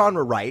got the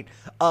genre right,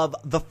 of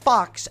The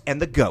Fox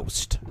and the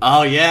Ghost.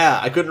 Oh, yeah.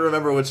 I couldn't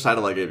remember which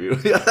title I gave you.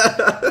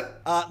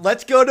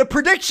 Let's go to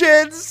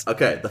predictions.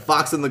 Okay, The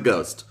Fox and the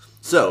Ghost.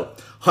 So,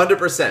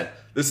 100%.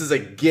 This is a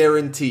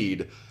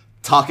guaranteed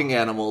talking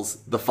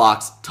animals. The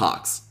fox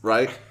talks,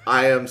 right?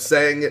 I am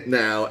saying it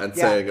now and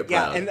saying it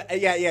proud.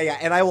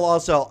 And I will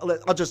also,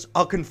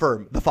 I'll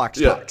confirm the fox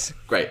talks.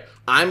 Great.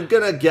 I'm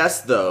going to guess,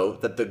 though,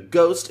 that the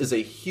ghost is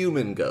a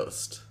human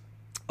ghost.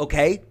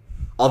 Okay.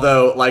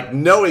 Although, like,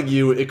 knowing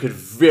you, it could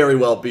very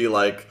well be,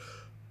 like,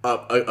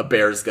 a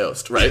bear's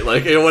ghost, right?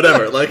 Like,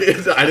 whatever. Like,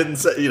 I didn't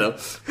say,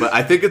 But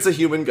I think it's a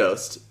human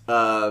ghost.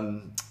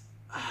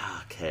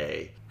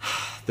 Okay.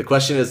 The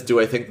question is, do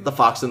I think that the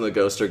fox and the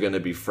ghost are going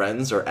to be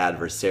friends or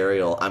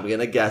adversarial? I'm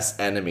going to guess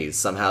enemies.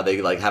 Somehow they,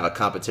 like, have a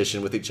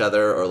competition with each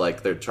other, or,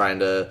 like, they're trying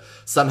to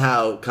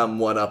somehow come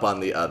one up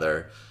on the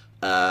other.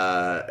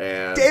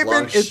 And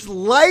David, it's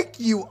like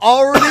you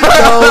already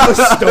know the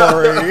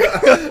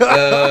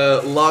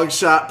story. Long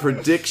shot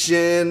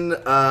prediction.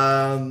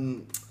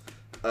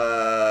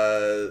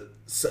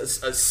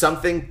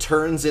 Something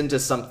turns into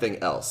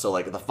something else. So,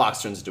 like, the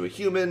fox turns into a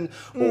human,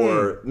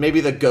 or maybe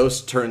the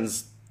ghost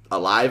turns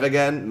alive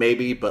again.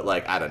 Maybe, but,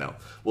 like, I don't know.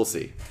 We'll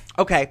see.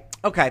 Okay.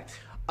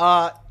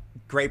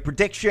 Great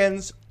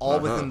predictions, all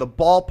within the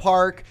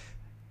ballpark.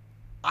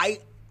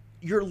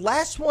 Your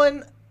last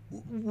one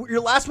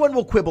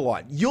we'll quibble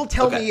on. You'll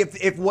tell me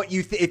if what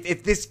you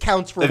if this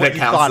counts for what you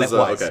thought it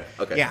was.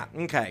 Okay. Yeah.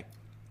 Okay.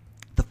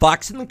 The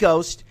Fox and the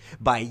Ghost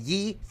by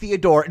Yi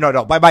Theodore.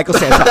 No, by Michael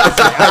Sanders.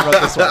 I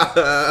wrote this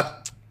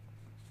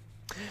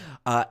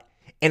one.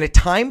 In a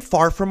time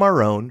far from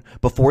our own,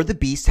 before the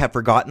beasts have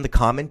forgotten the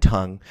common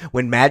tongue,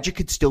 when magic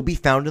could still be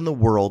found in the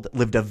world,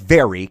 lived a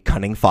very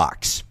cunning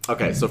fox.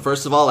 Okay, so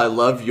first of all, I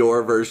love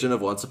your version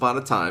of Once Upon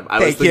a Time. I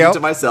was thinking to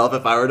myself,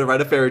 if I were to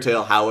write a fairy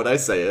tale, how would I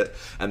say it?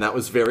 And that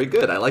was very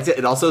good. I liked it.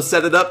 It also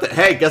set it up that,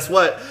 hey, guess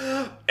what?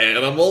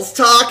 Animals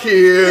talk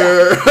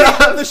here.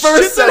 Yeah, the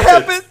first shit that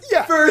happened.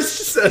 Yeah.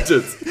 First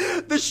sentence.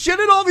 The shit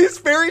in all these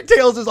fairy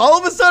tales is all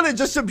of a sudden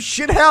just some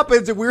shit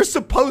happens and we're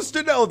supposed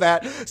to know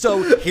that.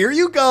 So here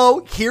you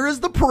go. Here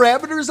is the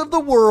parameters of the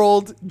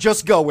world.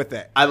 Just go with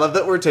it. I love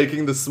that we're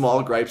taking the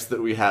small gripes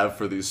that we have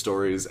for these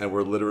stories and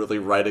we're literally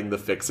writing the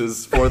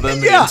fixes for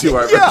them into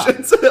our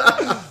versions.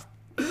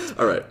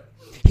 All right.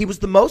 He was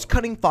the most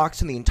cunning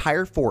fox in the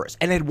entire forest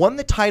and had won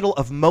the title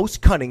of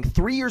most cunning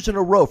 3 years in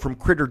a row from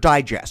Critter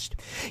Digest.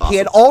 Awesome. He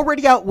had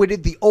already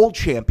outwitted the old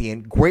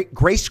champion,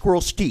 Gray Squirrel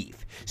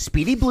Steve.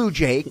 Speedy Blue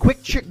Jay,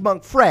 Quick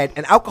Chipmunk Fred,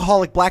 and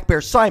alcoholic Black Bear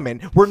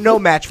Simon were no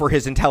match for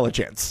his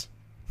intelligence.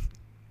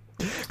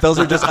 Those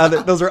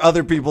are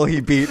other people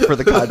he beat for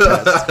the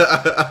contest.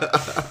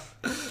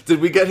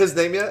 Did we get his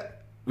name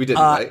yet? We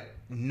didn't, right?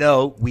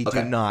 No, we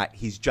do not.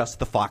 He's just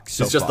the fox.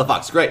 He's just the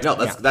fox. Great. No,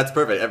 that's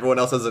perfect. Everyone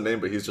else has a name,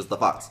 but he's just the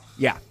fox.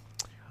 Yeah.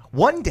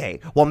 One day,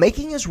 while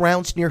making his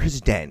rounds near his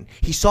den,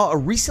 he saw a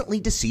recently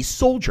deceased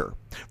soldier.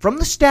 From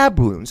the stab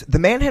wounds, the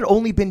man had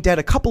only been dead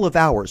a couple of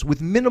hours with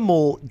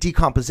minimal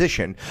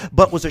decomposition,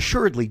 but was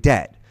assuredly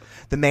dead.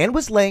 The man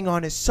was laying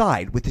on his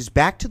side with his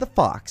back to the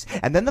fox,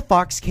 and then the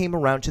fox came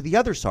around to the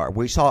other side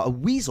where he saw a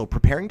weasel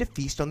preparing to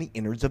feast on the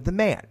innards of the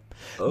man.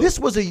 Oh. This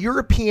was a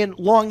European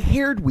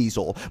long-haired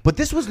weasel, but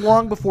this was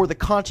long before the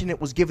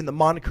continent was given the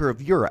moniker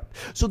of Europe.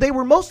 So they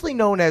were mostly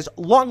known as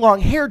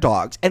long hair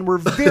dogs and were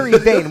very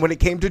vain when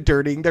it came to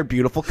dirtying their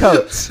beautiful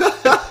coats.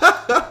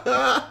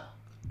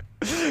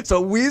 So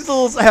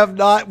weasels have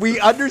not. We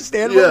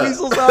understand what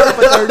weasels are,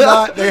 but they're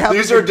not. They have.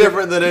 These are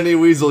different than any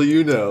weasel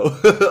you know.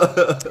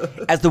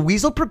 As the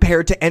weasel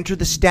prepared to enter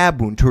the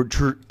stab wound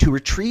to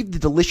retrieve the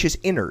delicious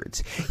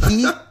innards,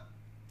 he.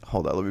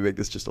 Hold on, let me make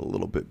this just a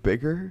little bit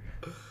bigger.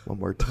 One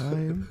more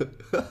time.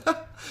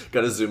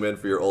 Got to zoom in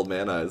for your old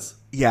man eyes.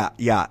 Yeah,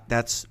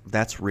 that's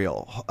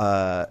real.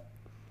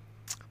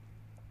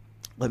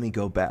 Let me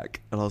go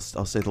back, and I'll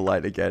say the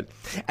line again.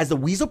 As the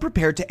weasel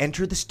prepared to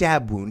enter the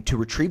stab wound to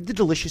retrieve the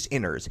delicious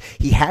innards,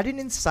 he had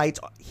his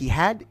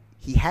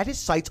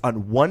sights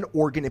on one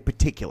organ in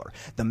particular,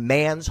 the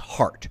man's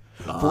heart.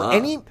 For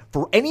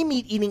any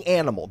meat-eating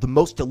animal, the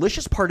most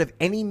delicious part of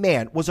any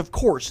man was, of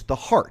course, the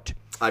heart.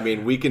 I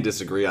mean, we can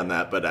disagree on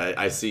that, but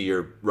I see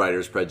your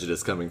writer's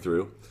prejudice coming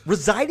through.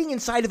 Residing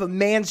inside of a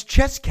man's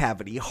chest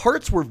cavity,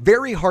 hearts were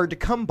very hard to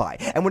come by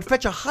and would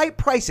fetch a high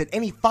price at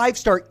any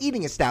 5-star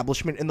eating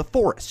establishment in the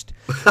forest.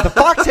 The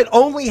fox had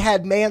only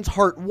had man's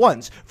heart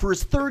once for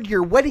his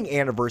 3rd-year wedding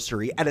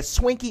anniversary at a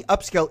swanky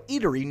upscale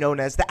eatery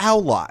known as the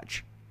Owl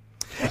Lodge.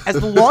 As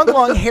the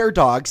long hair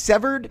dog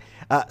surveyed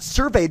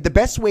the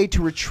best way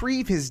to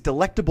retrieve his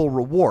delectable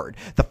reward,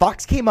 the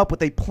fox came up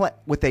with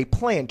a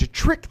plan to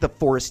trick the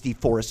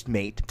forest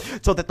mate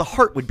so that the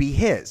heart would be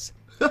his.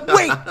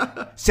 "Wait,"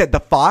 said the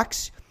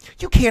fox.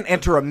 "You can't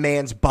enter a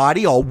man's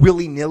body all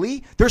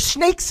willy-nilly. There's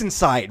snakes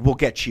inside will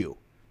get you."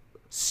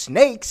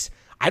 "Snakes?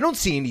 I don't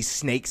see any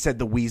snakes," said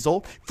the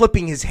weasel,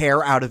 flipping his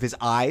hair out of his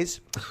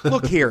eyes.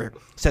 "Look here,"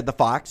 said the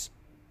fox.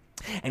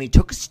 And he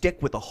took a stick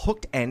with a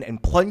hooked end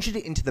and plunged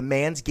it into the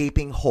man's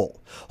gaping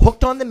hole,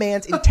 hooked on the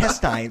man's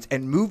intestines,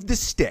 and moved the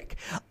stick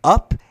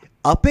up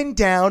and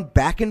down,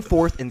 back and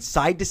forth, and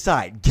side to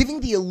side,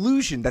 giving the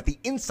illusion that the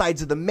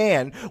insides of the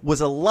man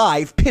was a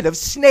live pit of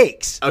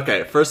snakes.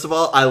 Okay, first of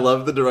all, I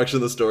love the direction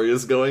the story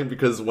is going,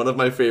 because one of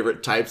my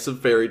favorite types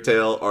of fairy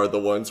tale are the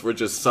ones where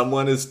just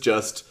someone is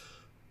just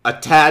a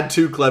tad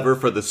too clever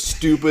for the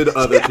stupid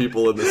other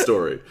people in the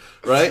story,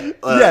 right?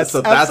 Yes,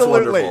 so that's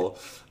absolutely. Wonderful.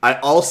 I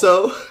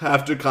also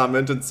have to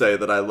comment and say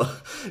that I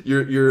love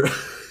your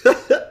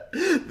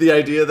the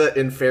idea that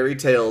in fairy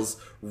tales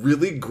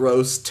really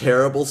gross,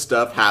 terrible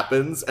stuff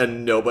happens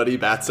and nobody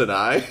bats an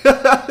eye.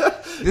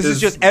 This is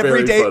just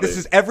everyday. This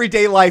is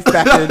everyday life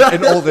back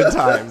in olden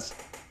times.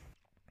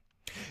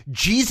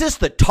 "Jesus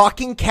the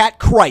talking cat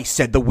Christ,"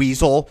 said the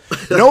weasel.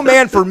 "No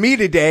man for me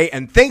today,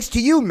 and thanks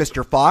to you,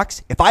 Mr.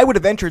 Fox. If I would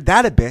have entered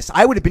that abyss,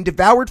 I would have been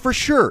devoured for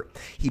sure."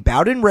 He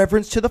bowed in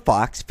reverence to the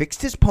fox,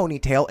 fixed his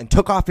ponytail, and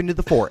took off into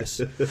the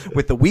forest.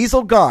 With the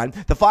weasel gone,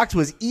 the fox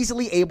was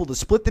easily able to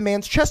split the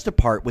man's chest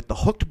apart with the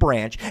hooked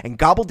branch and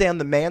gobble down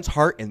the man's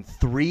heart in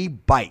 3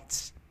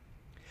 bites.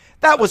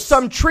 "That was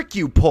some trick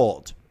you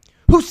pulled."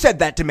 "Who said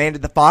that?"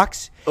 demanded the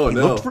fox. Oh,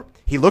 no.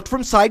 He looked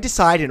from side to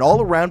side and all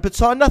around, but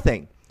saw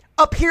nothing.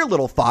 "Up here,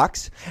 little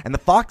fox." And the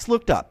fox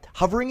looked up.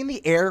 Hovering in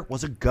the air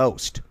was a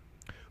ghost.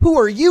 "Who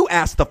are you?"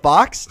 asked the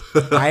fox.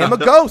 "I am a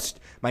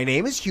ghost. My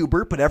name is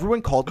Hubert, but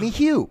everyone called me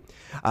Hugh.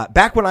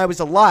 Back when I was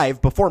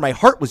alive, before my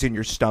heart was in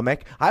your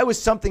stomach, I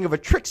was something of a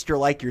trickster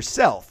like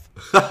yourself."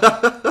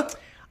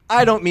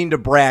 "I don't mean to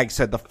brag,"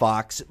 said the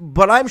fox,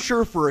 "but I'm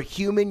sure for a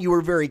human you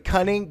are very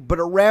cunning, but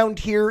around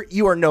here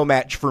you are no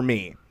match for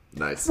me."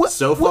 Nice.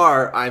 So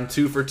far, I'm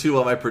 2 for 2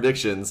 on my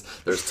predictions.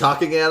 There's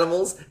talking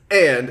animals,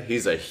 and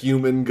he's a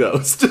human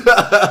ghost.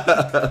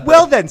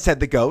 "Well then," said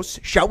the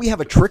ghost, "shall we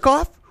have a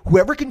trick-off?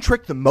 Whoever can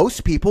trick the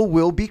most people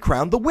will be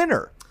crowned the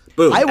winner."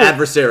 Boom,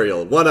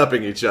 adversarial,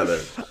 one-upping each other.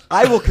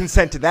 "I will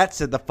consent to that,"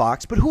 said the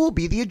fox, "but who will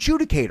be the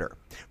adjudicator?"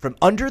 From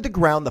under the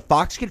ground, the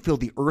fox could feel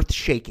the earth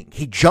shaking.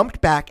 He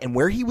jumped back, and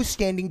where he was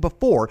standing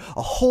before,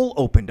 a hole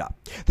opened up.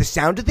 The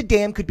sound of the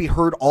dam could be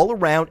heard all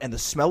around, and the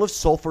smell of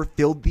sulfur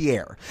filled the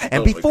air.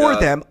 And before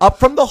them, up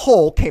from the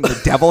hole, came the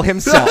devil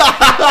himself.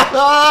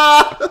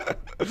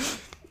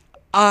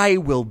 "I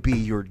will be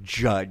your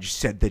judge,"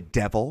 said the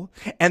devil,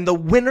 "and the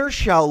winner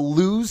shall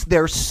lose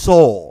their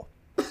soul."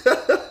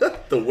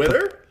 The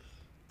winner?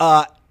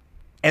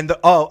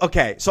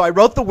 Okay. So I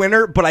wrote the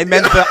winner, but I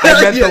meant the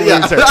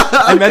loser.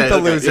 I meant the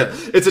loser.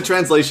 Yeah. It's a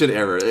translation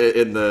error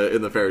in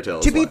the fairy tale.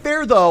 To be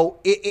fair, though,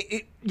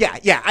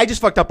 I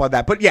just fucked up on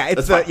that. But yeah,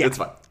 it's fine. Yeah. It's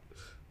fine.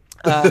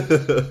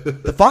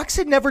 The fox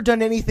had never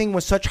done anything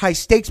with such high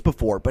stakes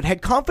before, but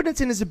had confidence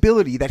in his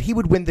ability that he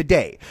would win the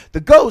day. The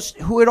ghost,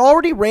 who had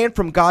already ran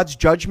from God's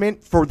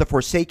judgment for the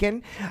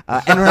forsaken,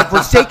 and had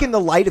forsaken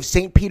the light of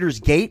St. Peter's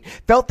gate,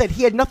 felt that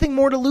he had nothing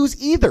more to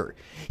lose either.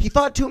 He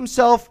thought to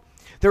himself,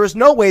 there is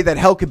no way that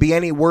hell could be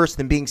any worse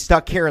than being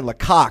stuck here in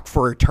Lecoq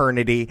for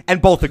eternity,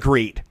 and both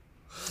agreed.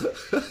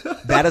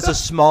 That is a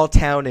small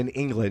town in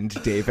England,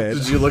 David.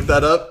 Did you look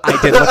that up? I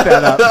did look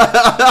that up.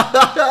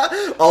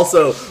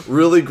 Also,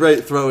 really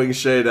great throwing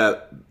shade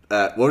at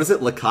what is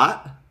it,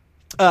 Lecoq?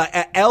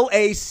 Lacock,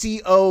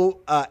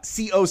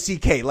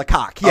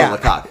 Lecoq. Yeah.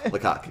 Oh,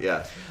 Lecoq.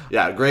 Yeah.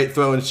 Yeah, great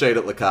throwing shade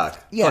at Lecoq.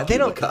 Yeah, fuck they you,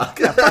 don't. Lecoq.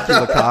 Yeah, fuck you,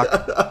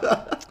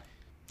 Lecoq.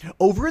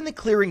 Over in the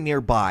clearing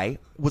nearby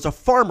was a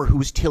farmer who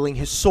was tilling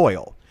his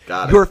soil.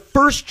 Got it. Your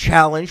first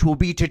challenge will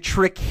be to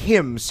trick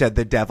him, said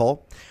the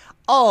devil.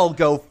 I'll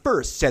go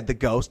first, said the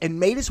ghost, and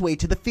made his way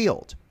to the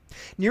field.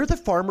 Near the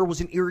farmer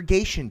was an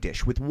irrigation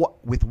dish with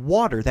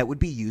water that would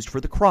be used for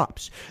the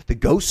crops. The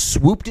ghost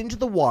swooped into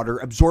the water,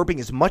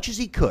 absorbing as much as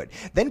he could.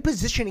 Then,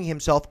 positioning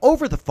himself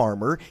over the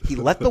farmer, he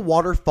let the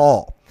water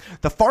fall.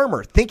 The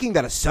farmer, thinking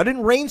that a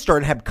sudden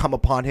rainstorm had come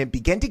upon him,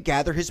 began to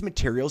gather his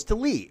materials to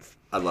leave.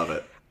 I love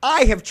it.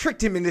 I have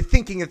tricked him into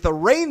thinking that the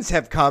rains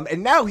have come,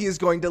 and now he is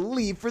going to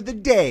leave for the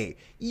day.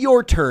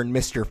 Your turn,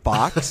 Mr.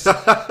 Fox.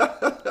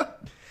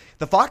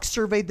 The fox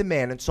surveyed the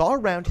man and saw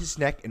around his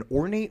neck an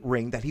ornate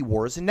ring that he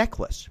wore as a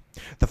necklace.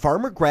 The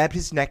farmer grabbed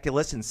his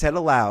necklace and said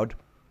aloud,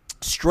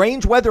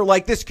 strange weather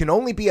like this can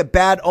only be a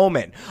bad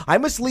omen. I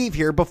must leave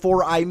here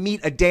before I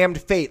meet a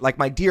damned fate like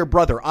my dear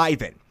brother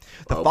Ivan.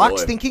 The Oh,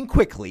 fox, boy. thinking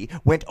quickly,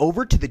 went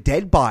over to the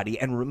dead body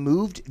and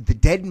removed the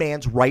dead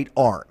man's right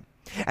arm.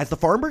 As the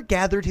farmer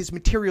gathered his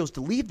materials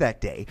to leave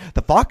that day,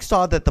 the fox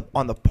saw that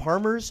on the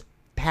farmer's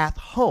path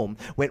home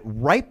went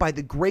right by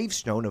the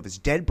gravestone of his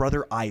dead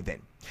brother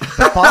Ivan.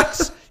 The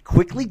fox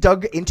quickly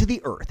dug into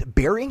the earth,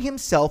 burying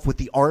himself with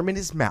the arm in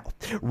his mouth,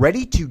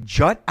 ready to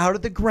jut out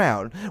of the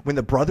ground when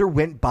the brother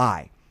went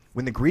by.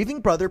 When the grieving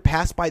brother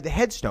passed by the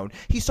headstone,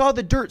 he saw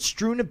the dirt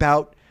strewn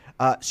about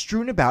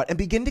and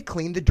began to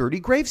clean the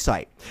dirty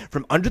gravesite.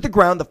 From under the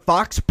ground, the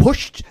fox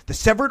pushed the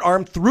severed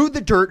arm through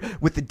the dirt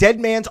with the dead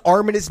man's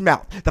arm in his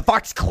mouth. The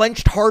fox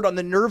clenched hard on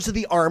the nerves of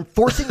the arm,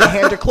 forcing the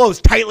hand to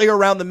close tightly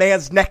around the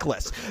man's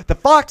necklace. The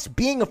fox,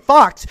 being a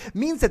fox,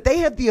 means that they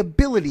have the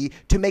ability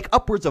to make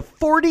upwards of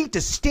 40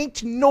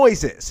 distinct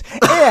noises.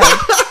 And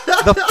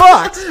the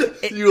fox...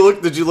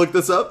 Did you look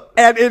this up?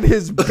 And in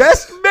his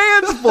best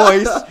man's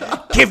voice,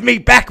 "Give me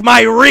back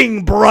my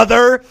ring,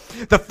 brother!"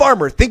 The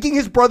farmer, thinking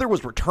his brother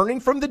was returning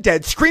from the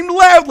dead, screamed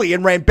loudly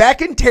and ran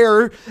back in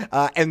terror.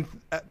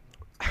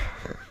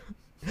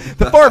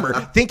 The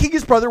farmer, thinking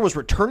his brother was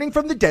returning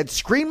from the dead,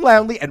 screamed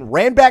loudly and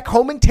ran back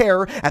home in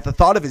terror at the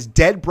thought of his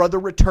dead brother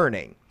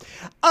returning.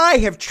 I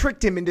have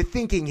tricked him into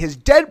thinking his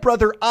dead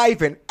brother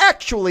Ivan.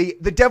 Actually,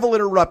 the devil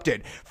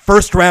interrupted.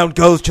 First round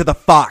goes to the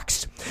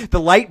fox. The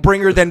light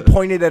bringer then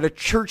pointed at a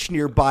church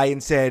nearby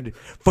and said,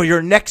 "For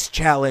your next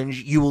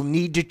challenge, you will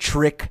need to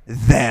trick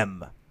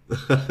them."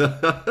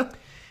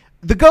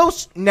 The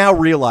ghost now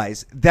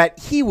realized that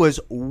he was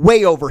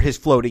way over his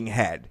floating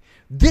head.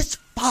 This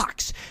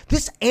fox,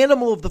 this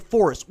animal of the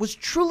forest, was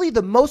truly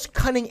the most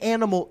cunning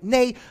animal,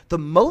 nay, the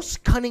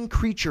most cunning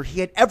creature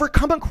he had ever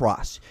come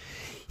across.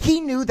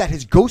 He knew that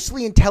his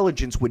ghostly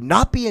intelligence would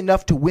not be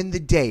enough to win the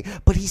day,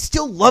 but he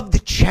still loved the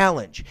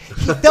challenge.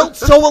 He felt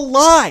so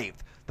alive.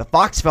 The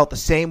fox felt the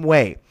same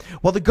way.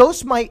 While the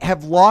ghost might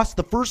have lost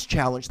the first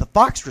challenge, the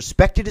fox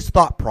respected his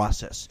thought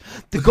process.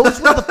 The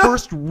ghost was the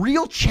first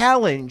real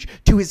challenge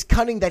to his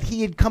cunning that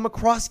he had come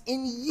across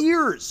in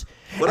years.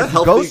 What a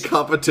healthy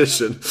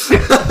competition.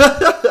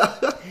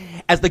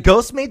 As the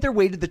ghosts made their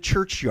way to the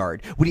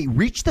churchyard, when he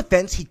reached the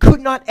fence, he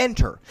could not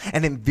enter.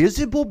 An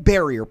invisible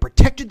barrier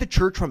protected the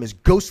church from his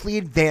ghostly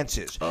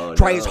advances.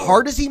 Try as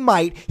hard as he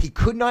might, he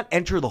could not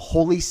enter the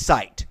holy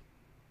site.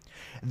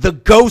 "The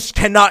ghost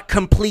cannot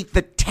complete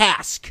the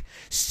task.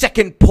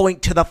 Second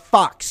point to the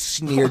fox,"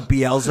 sneered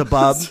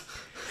Beelzebub.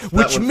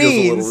 Which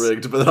means, a little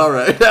rigged, but all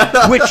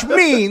right. which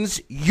means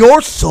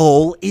your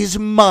soul is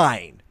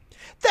mine.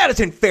 "That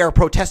isn't fair,"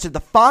 protested the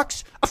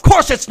fox. "Of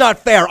course it's not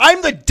fair.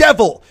 I'm the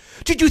devil.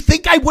 Did you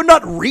think I would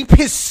not reap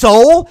his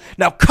soul?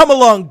 Now come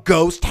along,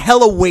 ghost.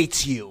 Hell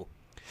awaits you."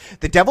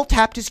 The devil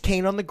tapped his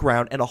cane on the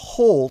ground, and a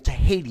hole to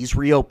Hades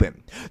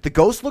reopened. The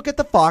ghost looked at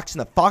the fox,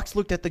 and the fox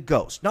looked at the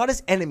ghost, not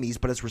as enemies,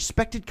 but as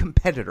respected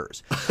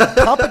competitors.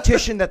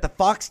 Competition that the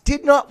fox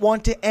did not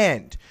want to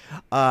end.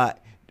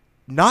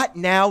 Not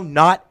now,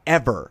 not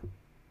ever.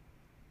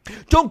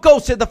 "Don't go,"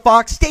 said the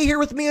fox. "Stay here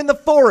with me in the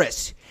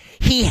forest."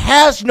 "He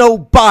has no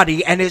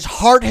body, and his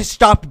heart has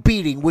stopped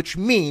beating, which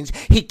means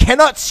he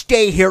cannot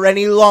stay here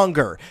any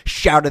longer,"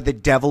 shouted the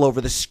devil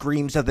over the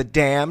screams of the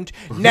damned.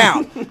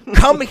 "Now,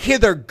 come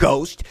hither,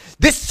 ghost.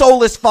 This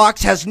soulless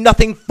fox has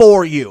nothing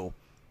for you."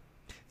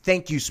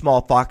 "Thank you,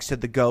 small fox,"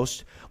 said the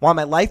ghost. "While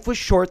my life was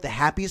short, the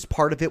happiest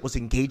part of it was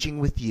engaging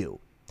with you."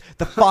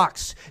 The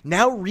fox,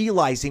 now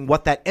realizing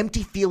what that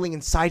empty feeling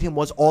inside him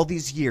was all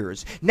these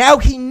years, now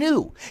he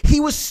knew he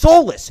was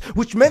soulless,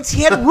 which meant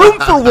he had room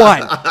for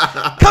one.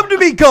 "Come to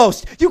me,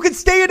 ghost. You can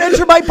stay and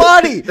enter my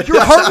body. Your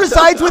heart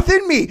resides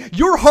within me.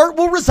 Your heart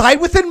will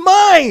reside within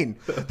mine."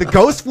 The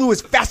ghost flew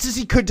as fast as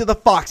he could to the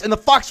fox, and the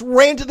fox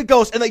ran to the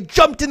ghost, and they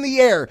jumped in the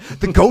air.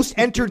 The ghost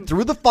entered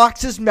through the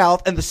fox's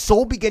mouth, and the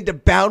soul began to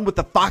bound with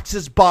the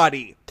fox's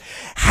body.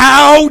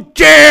 "How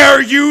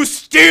dare you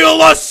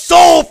steal a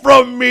soul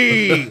from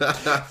me?"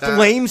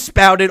 Flames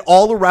spouted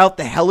all around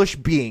the hellish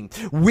being.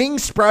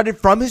 Wings sprouted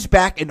from his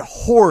back, and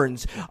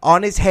horns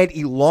on his head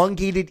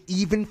elongated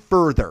even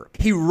further.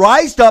 He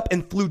rised up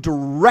and flew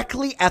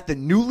directly at the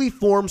newly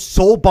formed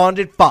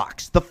soul-bonded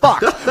fox. The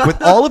fox,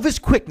 with all of his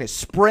quickness,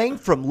 sprang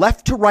from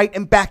left to right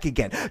and back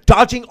again,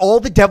 dodging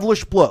all the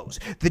devilish blows.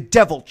 The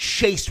devil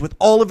chased with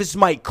all of his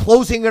might,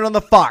 closing in on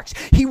the fox.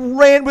 He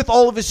ran with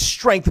all of his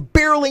strength,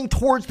 barreling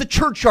towards the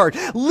churchyard,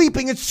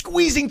 leaping and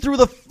squeezing through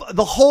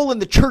the hole in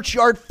the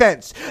churchyard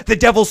fence. The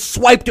devil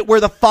swiped at where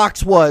the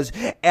fox was,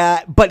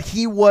 but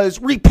he was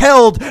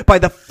repelled by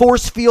the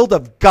force field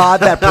of God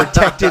that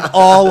protected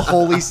all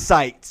holy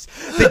sites.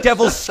 The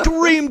devil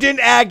screamed in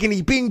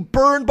agony, being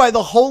burned by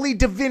the holy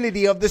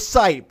divinity of the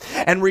site,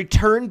 and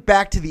returned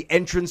back to the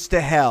entrance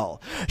to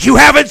hell. "You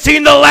haven't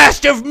seen the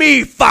last of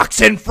me, fox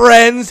and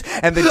friends!"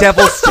 And the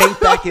devil sank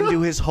back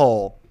into his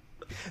hole.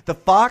 The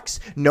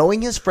fox,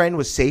 knowing his friend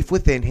was safe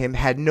within him,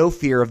 had no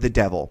fear of the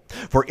devil.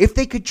 For if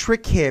they could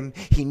trick him,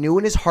 he knew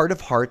in his heart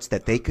of hearts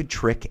that they could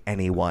trick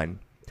anyone.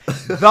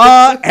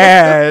 The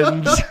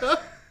end.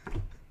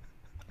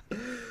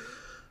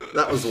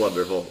 That was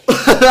wonderful.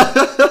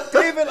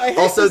 David, I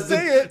hate to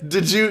say it.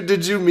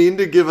 Did you mean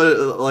to give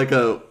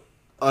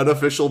a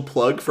unofficial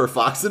plug for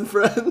Fox and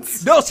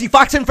Friends? No, see,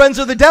 Fox and Friends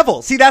are the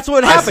devil. See, that's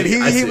what happened.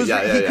 I see.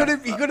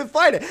 He couldn't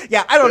find it.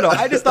 Yeah, I don't know.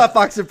 I just thought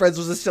Fox and Friends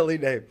was a silly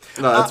name.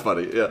 No, that's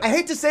funny. Yeah. I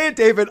hate to say it,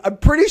 David. I'm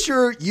pretty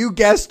sure you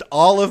guessed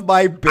all of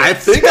my bits. I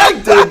think I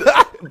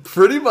did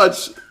pretty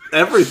much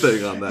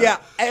everything on that. Yeah,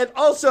 and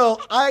also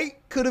I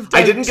could have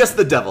done... I didn't guess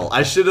the devil.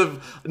 I should have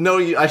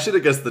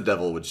guessed the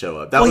devil would show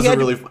up. That was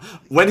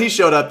when he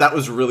showed up, that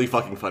was really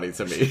fucking funny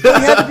to me. You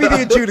had to be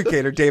the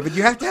adjudicator, David.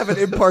 You have to have an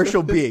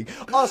impartial being.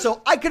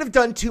 Also, I could have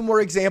done 2 more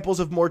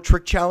examples of more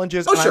trick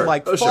challenges. Oh, sure. I'm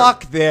like,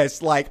 fuck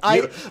this. Like,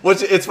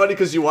 it's funny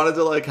because you wanted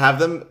to like have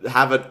them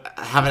have an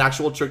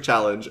actual trick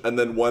challenge and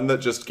then one that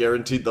just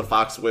guaranteed the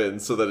Fox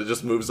wins so that it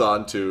just moves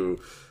on to...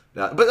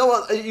 Yeah, but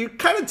well, you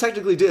kind of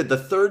technically did. The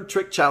third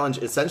trick challenge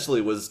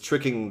essentially was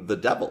tricking the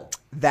devil.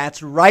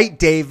 That's right,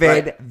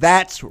 David. Right.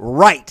 That's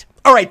right.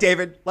 All right,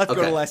 David, let's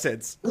go to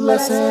lessons.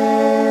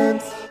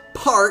 Lessons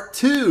Part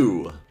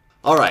 2.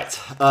 All right.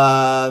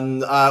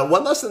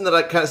 One lesson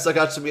that kind of stuck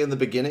out to me in the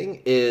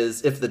beginning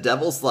is if the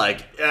devil's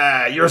like,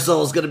 your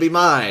soul's going to be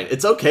mine,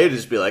 it's okay to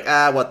just be like,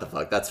 what the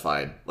fuck? That's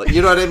fine. Like,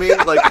 you know what I mean?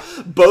 Like,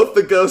 both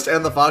the ghost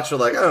and the fox are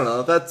like, I don't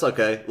know, that's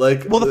okay.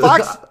 Like, well,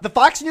 the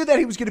fox knew that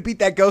he was going to beat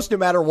that ghost no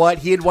matter what.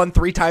 He had won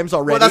 3 times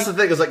already. Well, that's the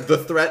thing is like the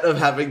threat of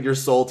having your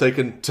soul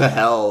taken to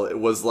hell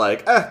was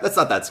like, that's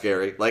not that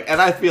scary. Like,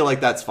 and I feel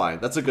like that's fine.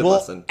 That's a good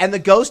lesson. And the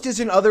ghost is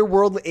in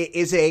otherworld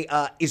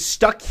is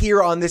stuck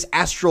here on this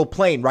astral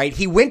plane, right?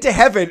 He went to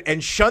heaven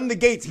and shunned the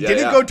gates. He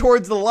didn't go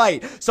towards the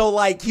light. So,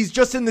 like, he's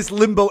just in this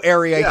limbo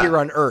area here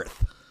on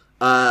Earth.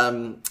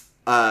 One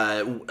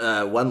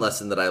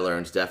lesson that I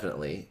learned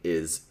definitely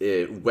is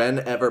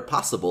whenever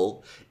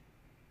possible,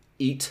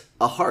 eat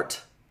a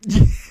heart.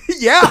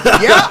 Yeah.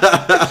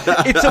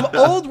 It's some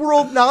old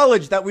world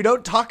knowledge that we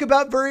don't talk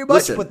about very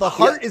much, but the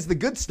heart is the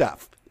good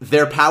stuff.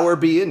 Their power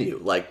be in you.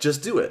 Like,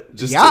 just do it.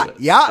 Just do it.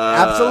 Yeah,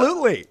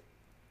 absolutely.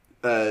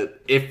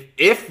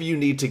 If you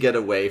need to get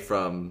away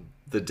from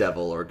the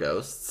devil or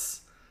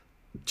ghosts,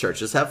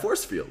 churches have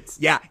force fields.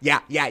 Yeah.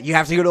 You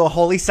have to go to a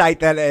holy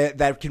site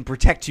that can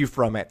protect you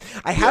from it.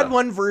 I had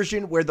one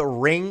version where the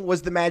ring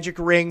was the magic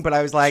ring, but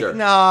I was like,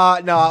 no,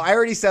 I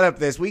already set up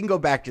this. We can go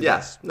back to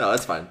this. No,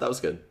 that's fine. That was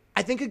good.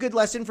 I think a good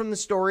lesson from the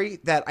story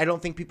that I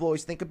don't think people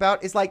always think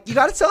about is like, you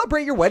got to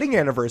celebrate your wedding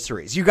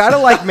anniversaries. You got to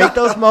like make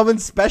those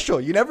moments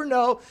special. You never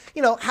know,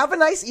 have a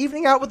nice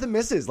evening out with the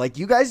missus. Like,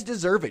 you guys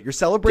deserve it. You're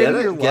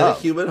celebrating your love. Get a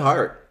human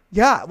heart.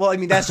 Yeah, well, I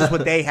mean, that's just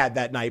what they had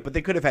that night, but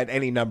they could have had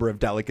any number of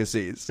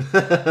delicacies.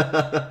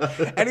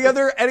 Any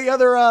other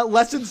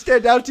lessons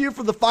stand out to you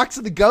from the Fox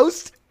and the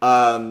Ghost?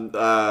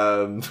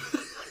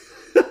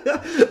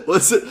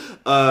 What's it?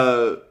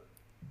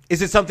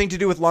 Is it something to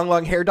do with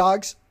long hair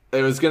dogs?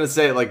 I was gonna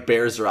say like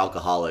bears are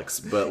alcoholics,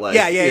 but like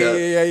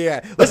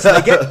yeah.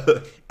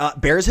 Listen,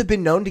 bears have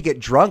been known to get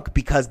drunk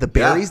because the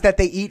berries that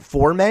they eat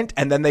ferment,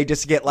 and then they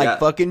just get like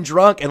fucking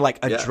drunk. And like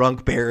a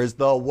drunk bear is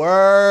the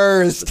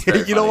worst.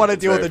 You don't want to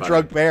deal with a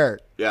drunk bear.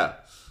 Yeah,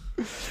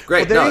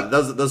 great. Well,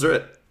 those are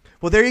it.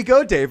 Well, there you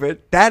go,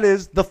 David. That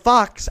is the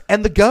Fox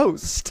and the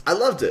Ghost. I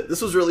loved it.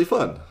 This was really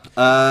fun.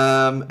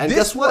 And this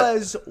guess what?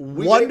 Was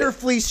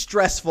wonderfully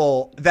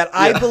stressful that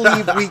I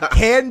believe we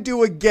can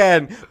do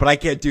again, but I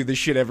can't do this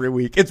shit every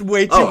week. It's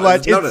way too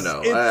much.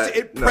 No.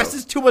 It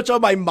presses too much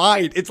on my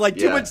mind. It's like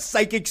too much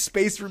psychic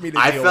space for me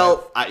to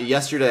deal with.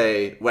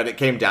 Yesterday when it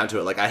came down to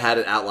it, like I had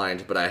it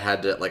outlined, but I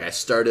had to I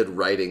started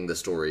writing the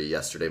story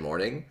yesterday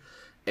morning,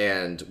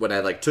 and when I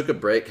like took a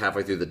break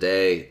halfway through the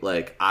day,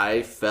 like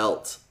I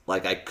felt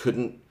like I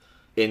couldn't,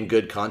 in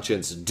good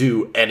conscience,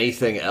 do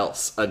anything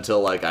else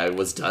until like I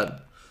was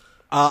done.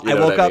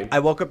 I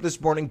woke up this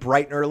morning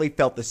bright and early,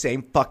 felt the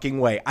same fucking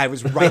way. I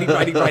was writing.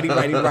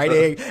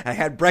 I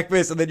had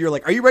breakfast, and then you're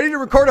like, "Are you ready to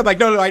record?" I'm like,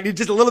 "No, I need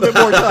just a little bit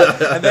more time."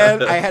 And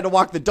then I had to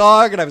walk the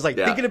dog, and I was like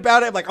thinking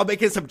about it. I'm like, "I'll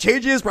make some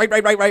changes."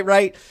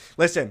 Right.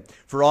 Listen,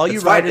 for all you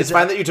writers, it's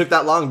fine that you took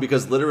that long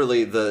because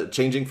literally the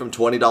changing from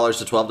 $20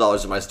 to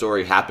 $12 in my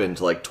story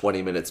happened like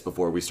 20 minutes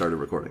before we started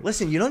recording.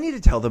 Listen, you don't need to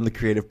tell them the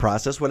creative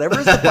process. Whatever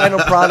is the final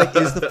product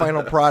is the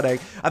final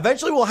product.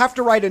 Eventually, we'll have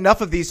to write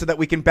enough of these so that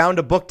we can bound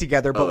a book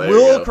together. But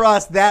we'll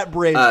cross that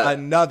bridge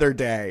another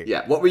day.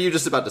 Yeah. What were you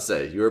just about to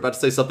say? You were about to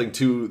say something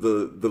to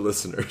the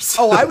listeners.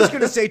 Oh, I was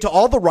going to say to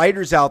all the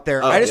writers out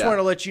there, I just want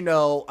to let you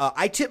know,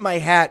 I tip my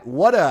hat.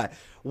 What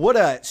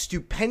a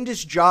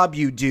stupendous job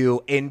you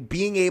do in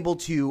being able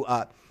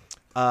to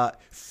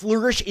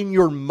flourish in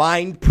your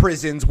mind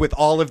prisons with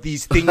all of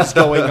these things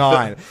going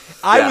on.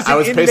 I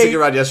was pacing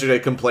around yesterday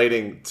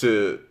complaining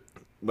to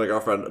my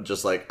girlfriend,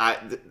 just like,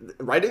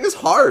 writing is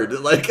hard.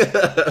 Like,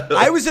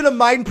 I was in a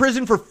mind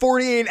prison for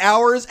 48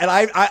 hours, and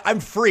I'm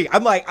free.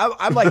 I'm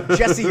like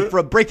Jesse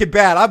from Breaking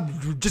Bad.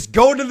 I'm just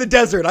going to the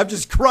desert. I'm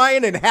just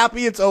crying and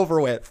happy it's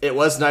over with. It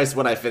was nice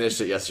when I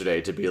finished it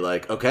yesterday to be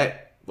like, okay,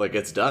 like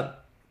it's done.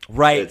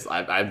 Right.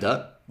 I'm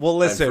done. Well,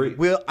 listen,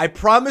 I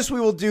promise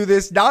we will do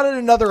this, not in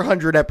another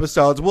 100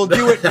 episodes. We'll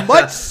do it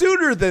much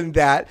sooner than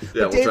that.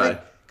 Yeah, but David, we'll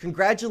try.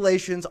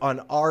 Congratulations on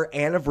our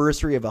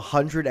anniversary of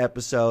 100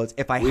 episodes.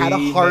 If I had a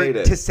We heart made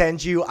it. to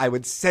send you, I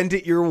would send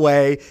it your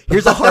way.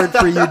 Here's a heart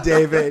for you,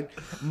 David.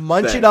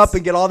 Munch it Thanks. up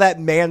and get all that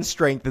man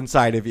strength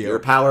inside of you. Your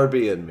power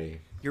be in me.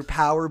 Your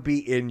power be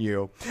in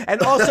you.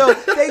 And also,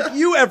 thank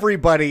you,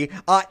 everybody.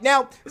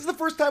 Now, this is the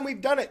first time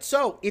we've done it.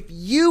 So, if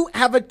you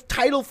have a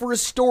title for a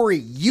story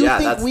you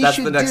think we that's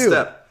should the next do,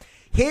 step.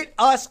 hit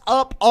us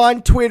up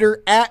on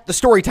Twitter at the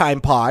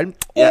Storytime Pod,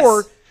 Yes.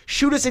 or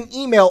shoot us an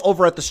email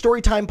over at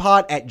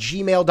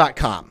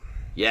thestorytimepod@gmail.com.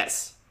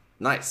 Yes.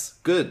 Nice.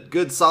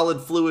 Good,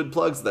 solid, fluid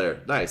plugs there.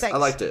 Nice. Thanks. I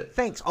liked it.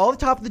 Thanks. All the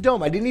top of the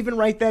dome. I didn't even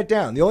write that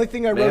down. The only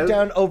thing I wrote Man.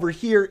 down over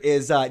here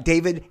is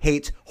David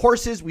hates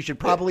horses. We should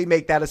probably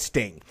make that a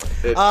sting.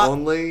 It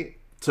only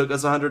took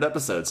us 100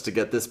 episodes to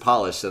get this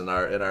polished in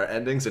our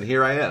endings, and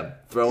here I am,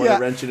 throwing Yeah. a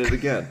wrench in it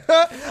again.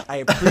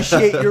 I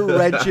appreciate your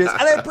wrenches,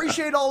 and I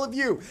appreciate all of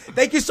you.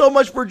 Thank you so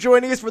much for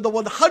joining us for the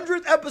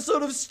 100th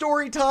episode of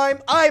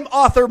Storytime. I'm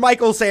author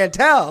Michael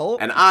Santel.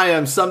 And I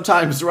am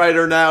sometimes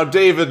writer now,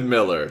 David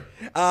Miller.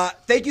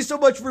 Thank you so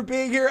much for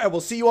being here, and we'll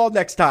see you all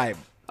next time.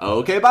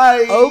 Okay,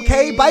 bye.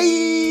 Okay,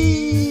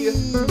 bye.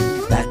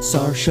 That's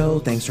our show,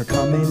 thanks for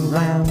coming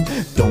round.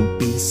 Don't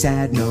be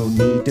sad, no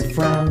need to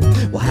frown.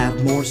 We'll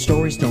have more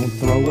stories, don't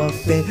throw a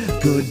fit.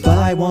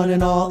 Goodbye one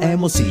and all, and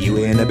we'll see you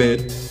in a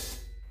bit.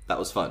 That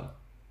was fun.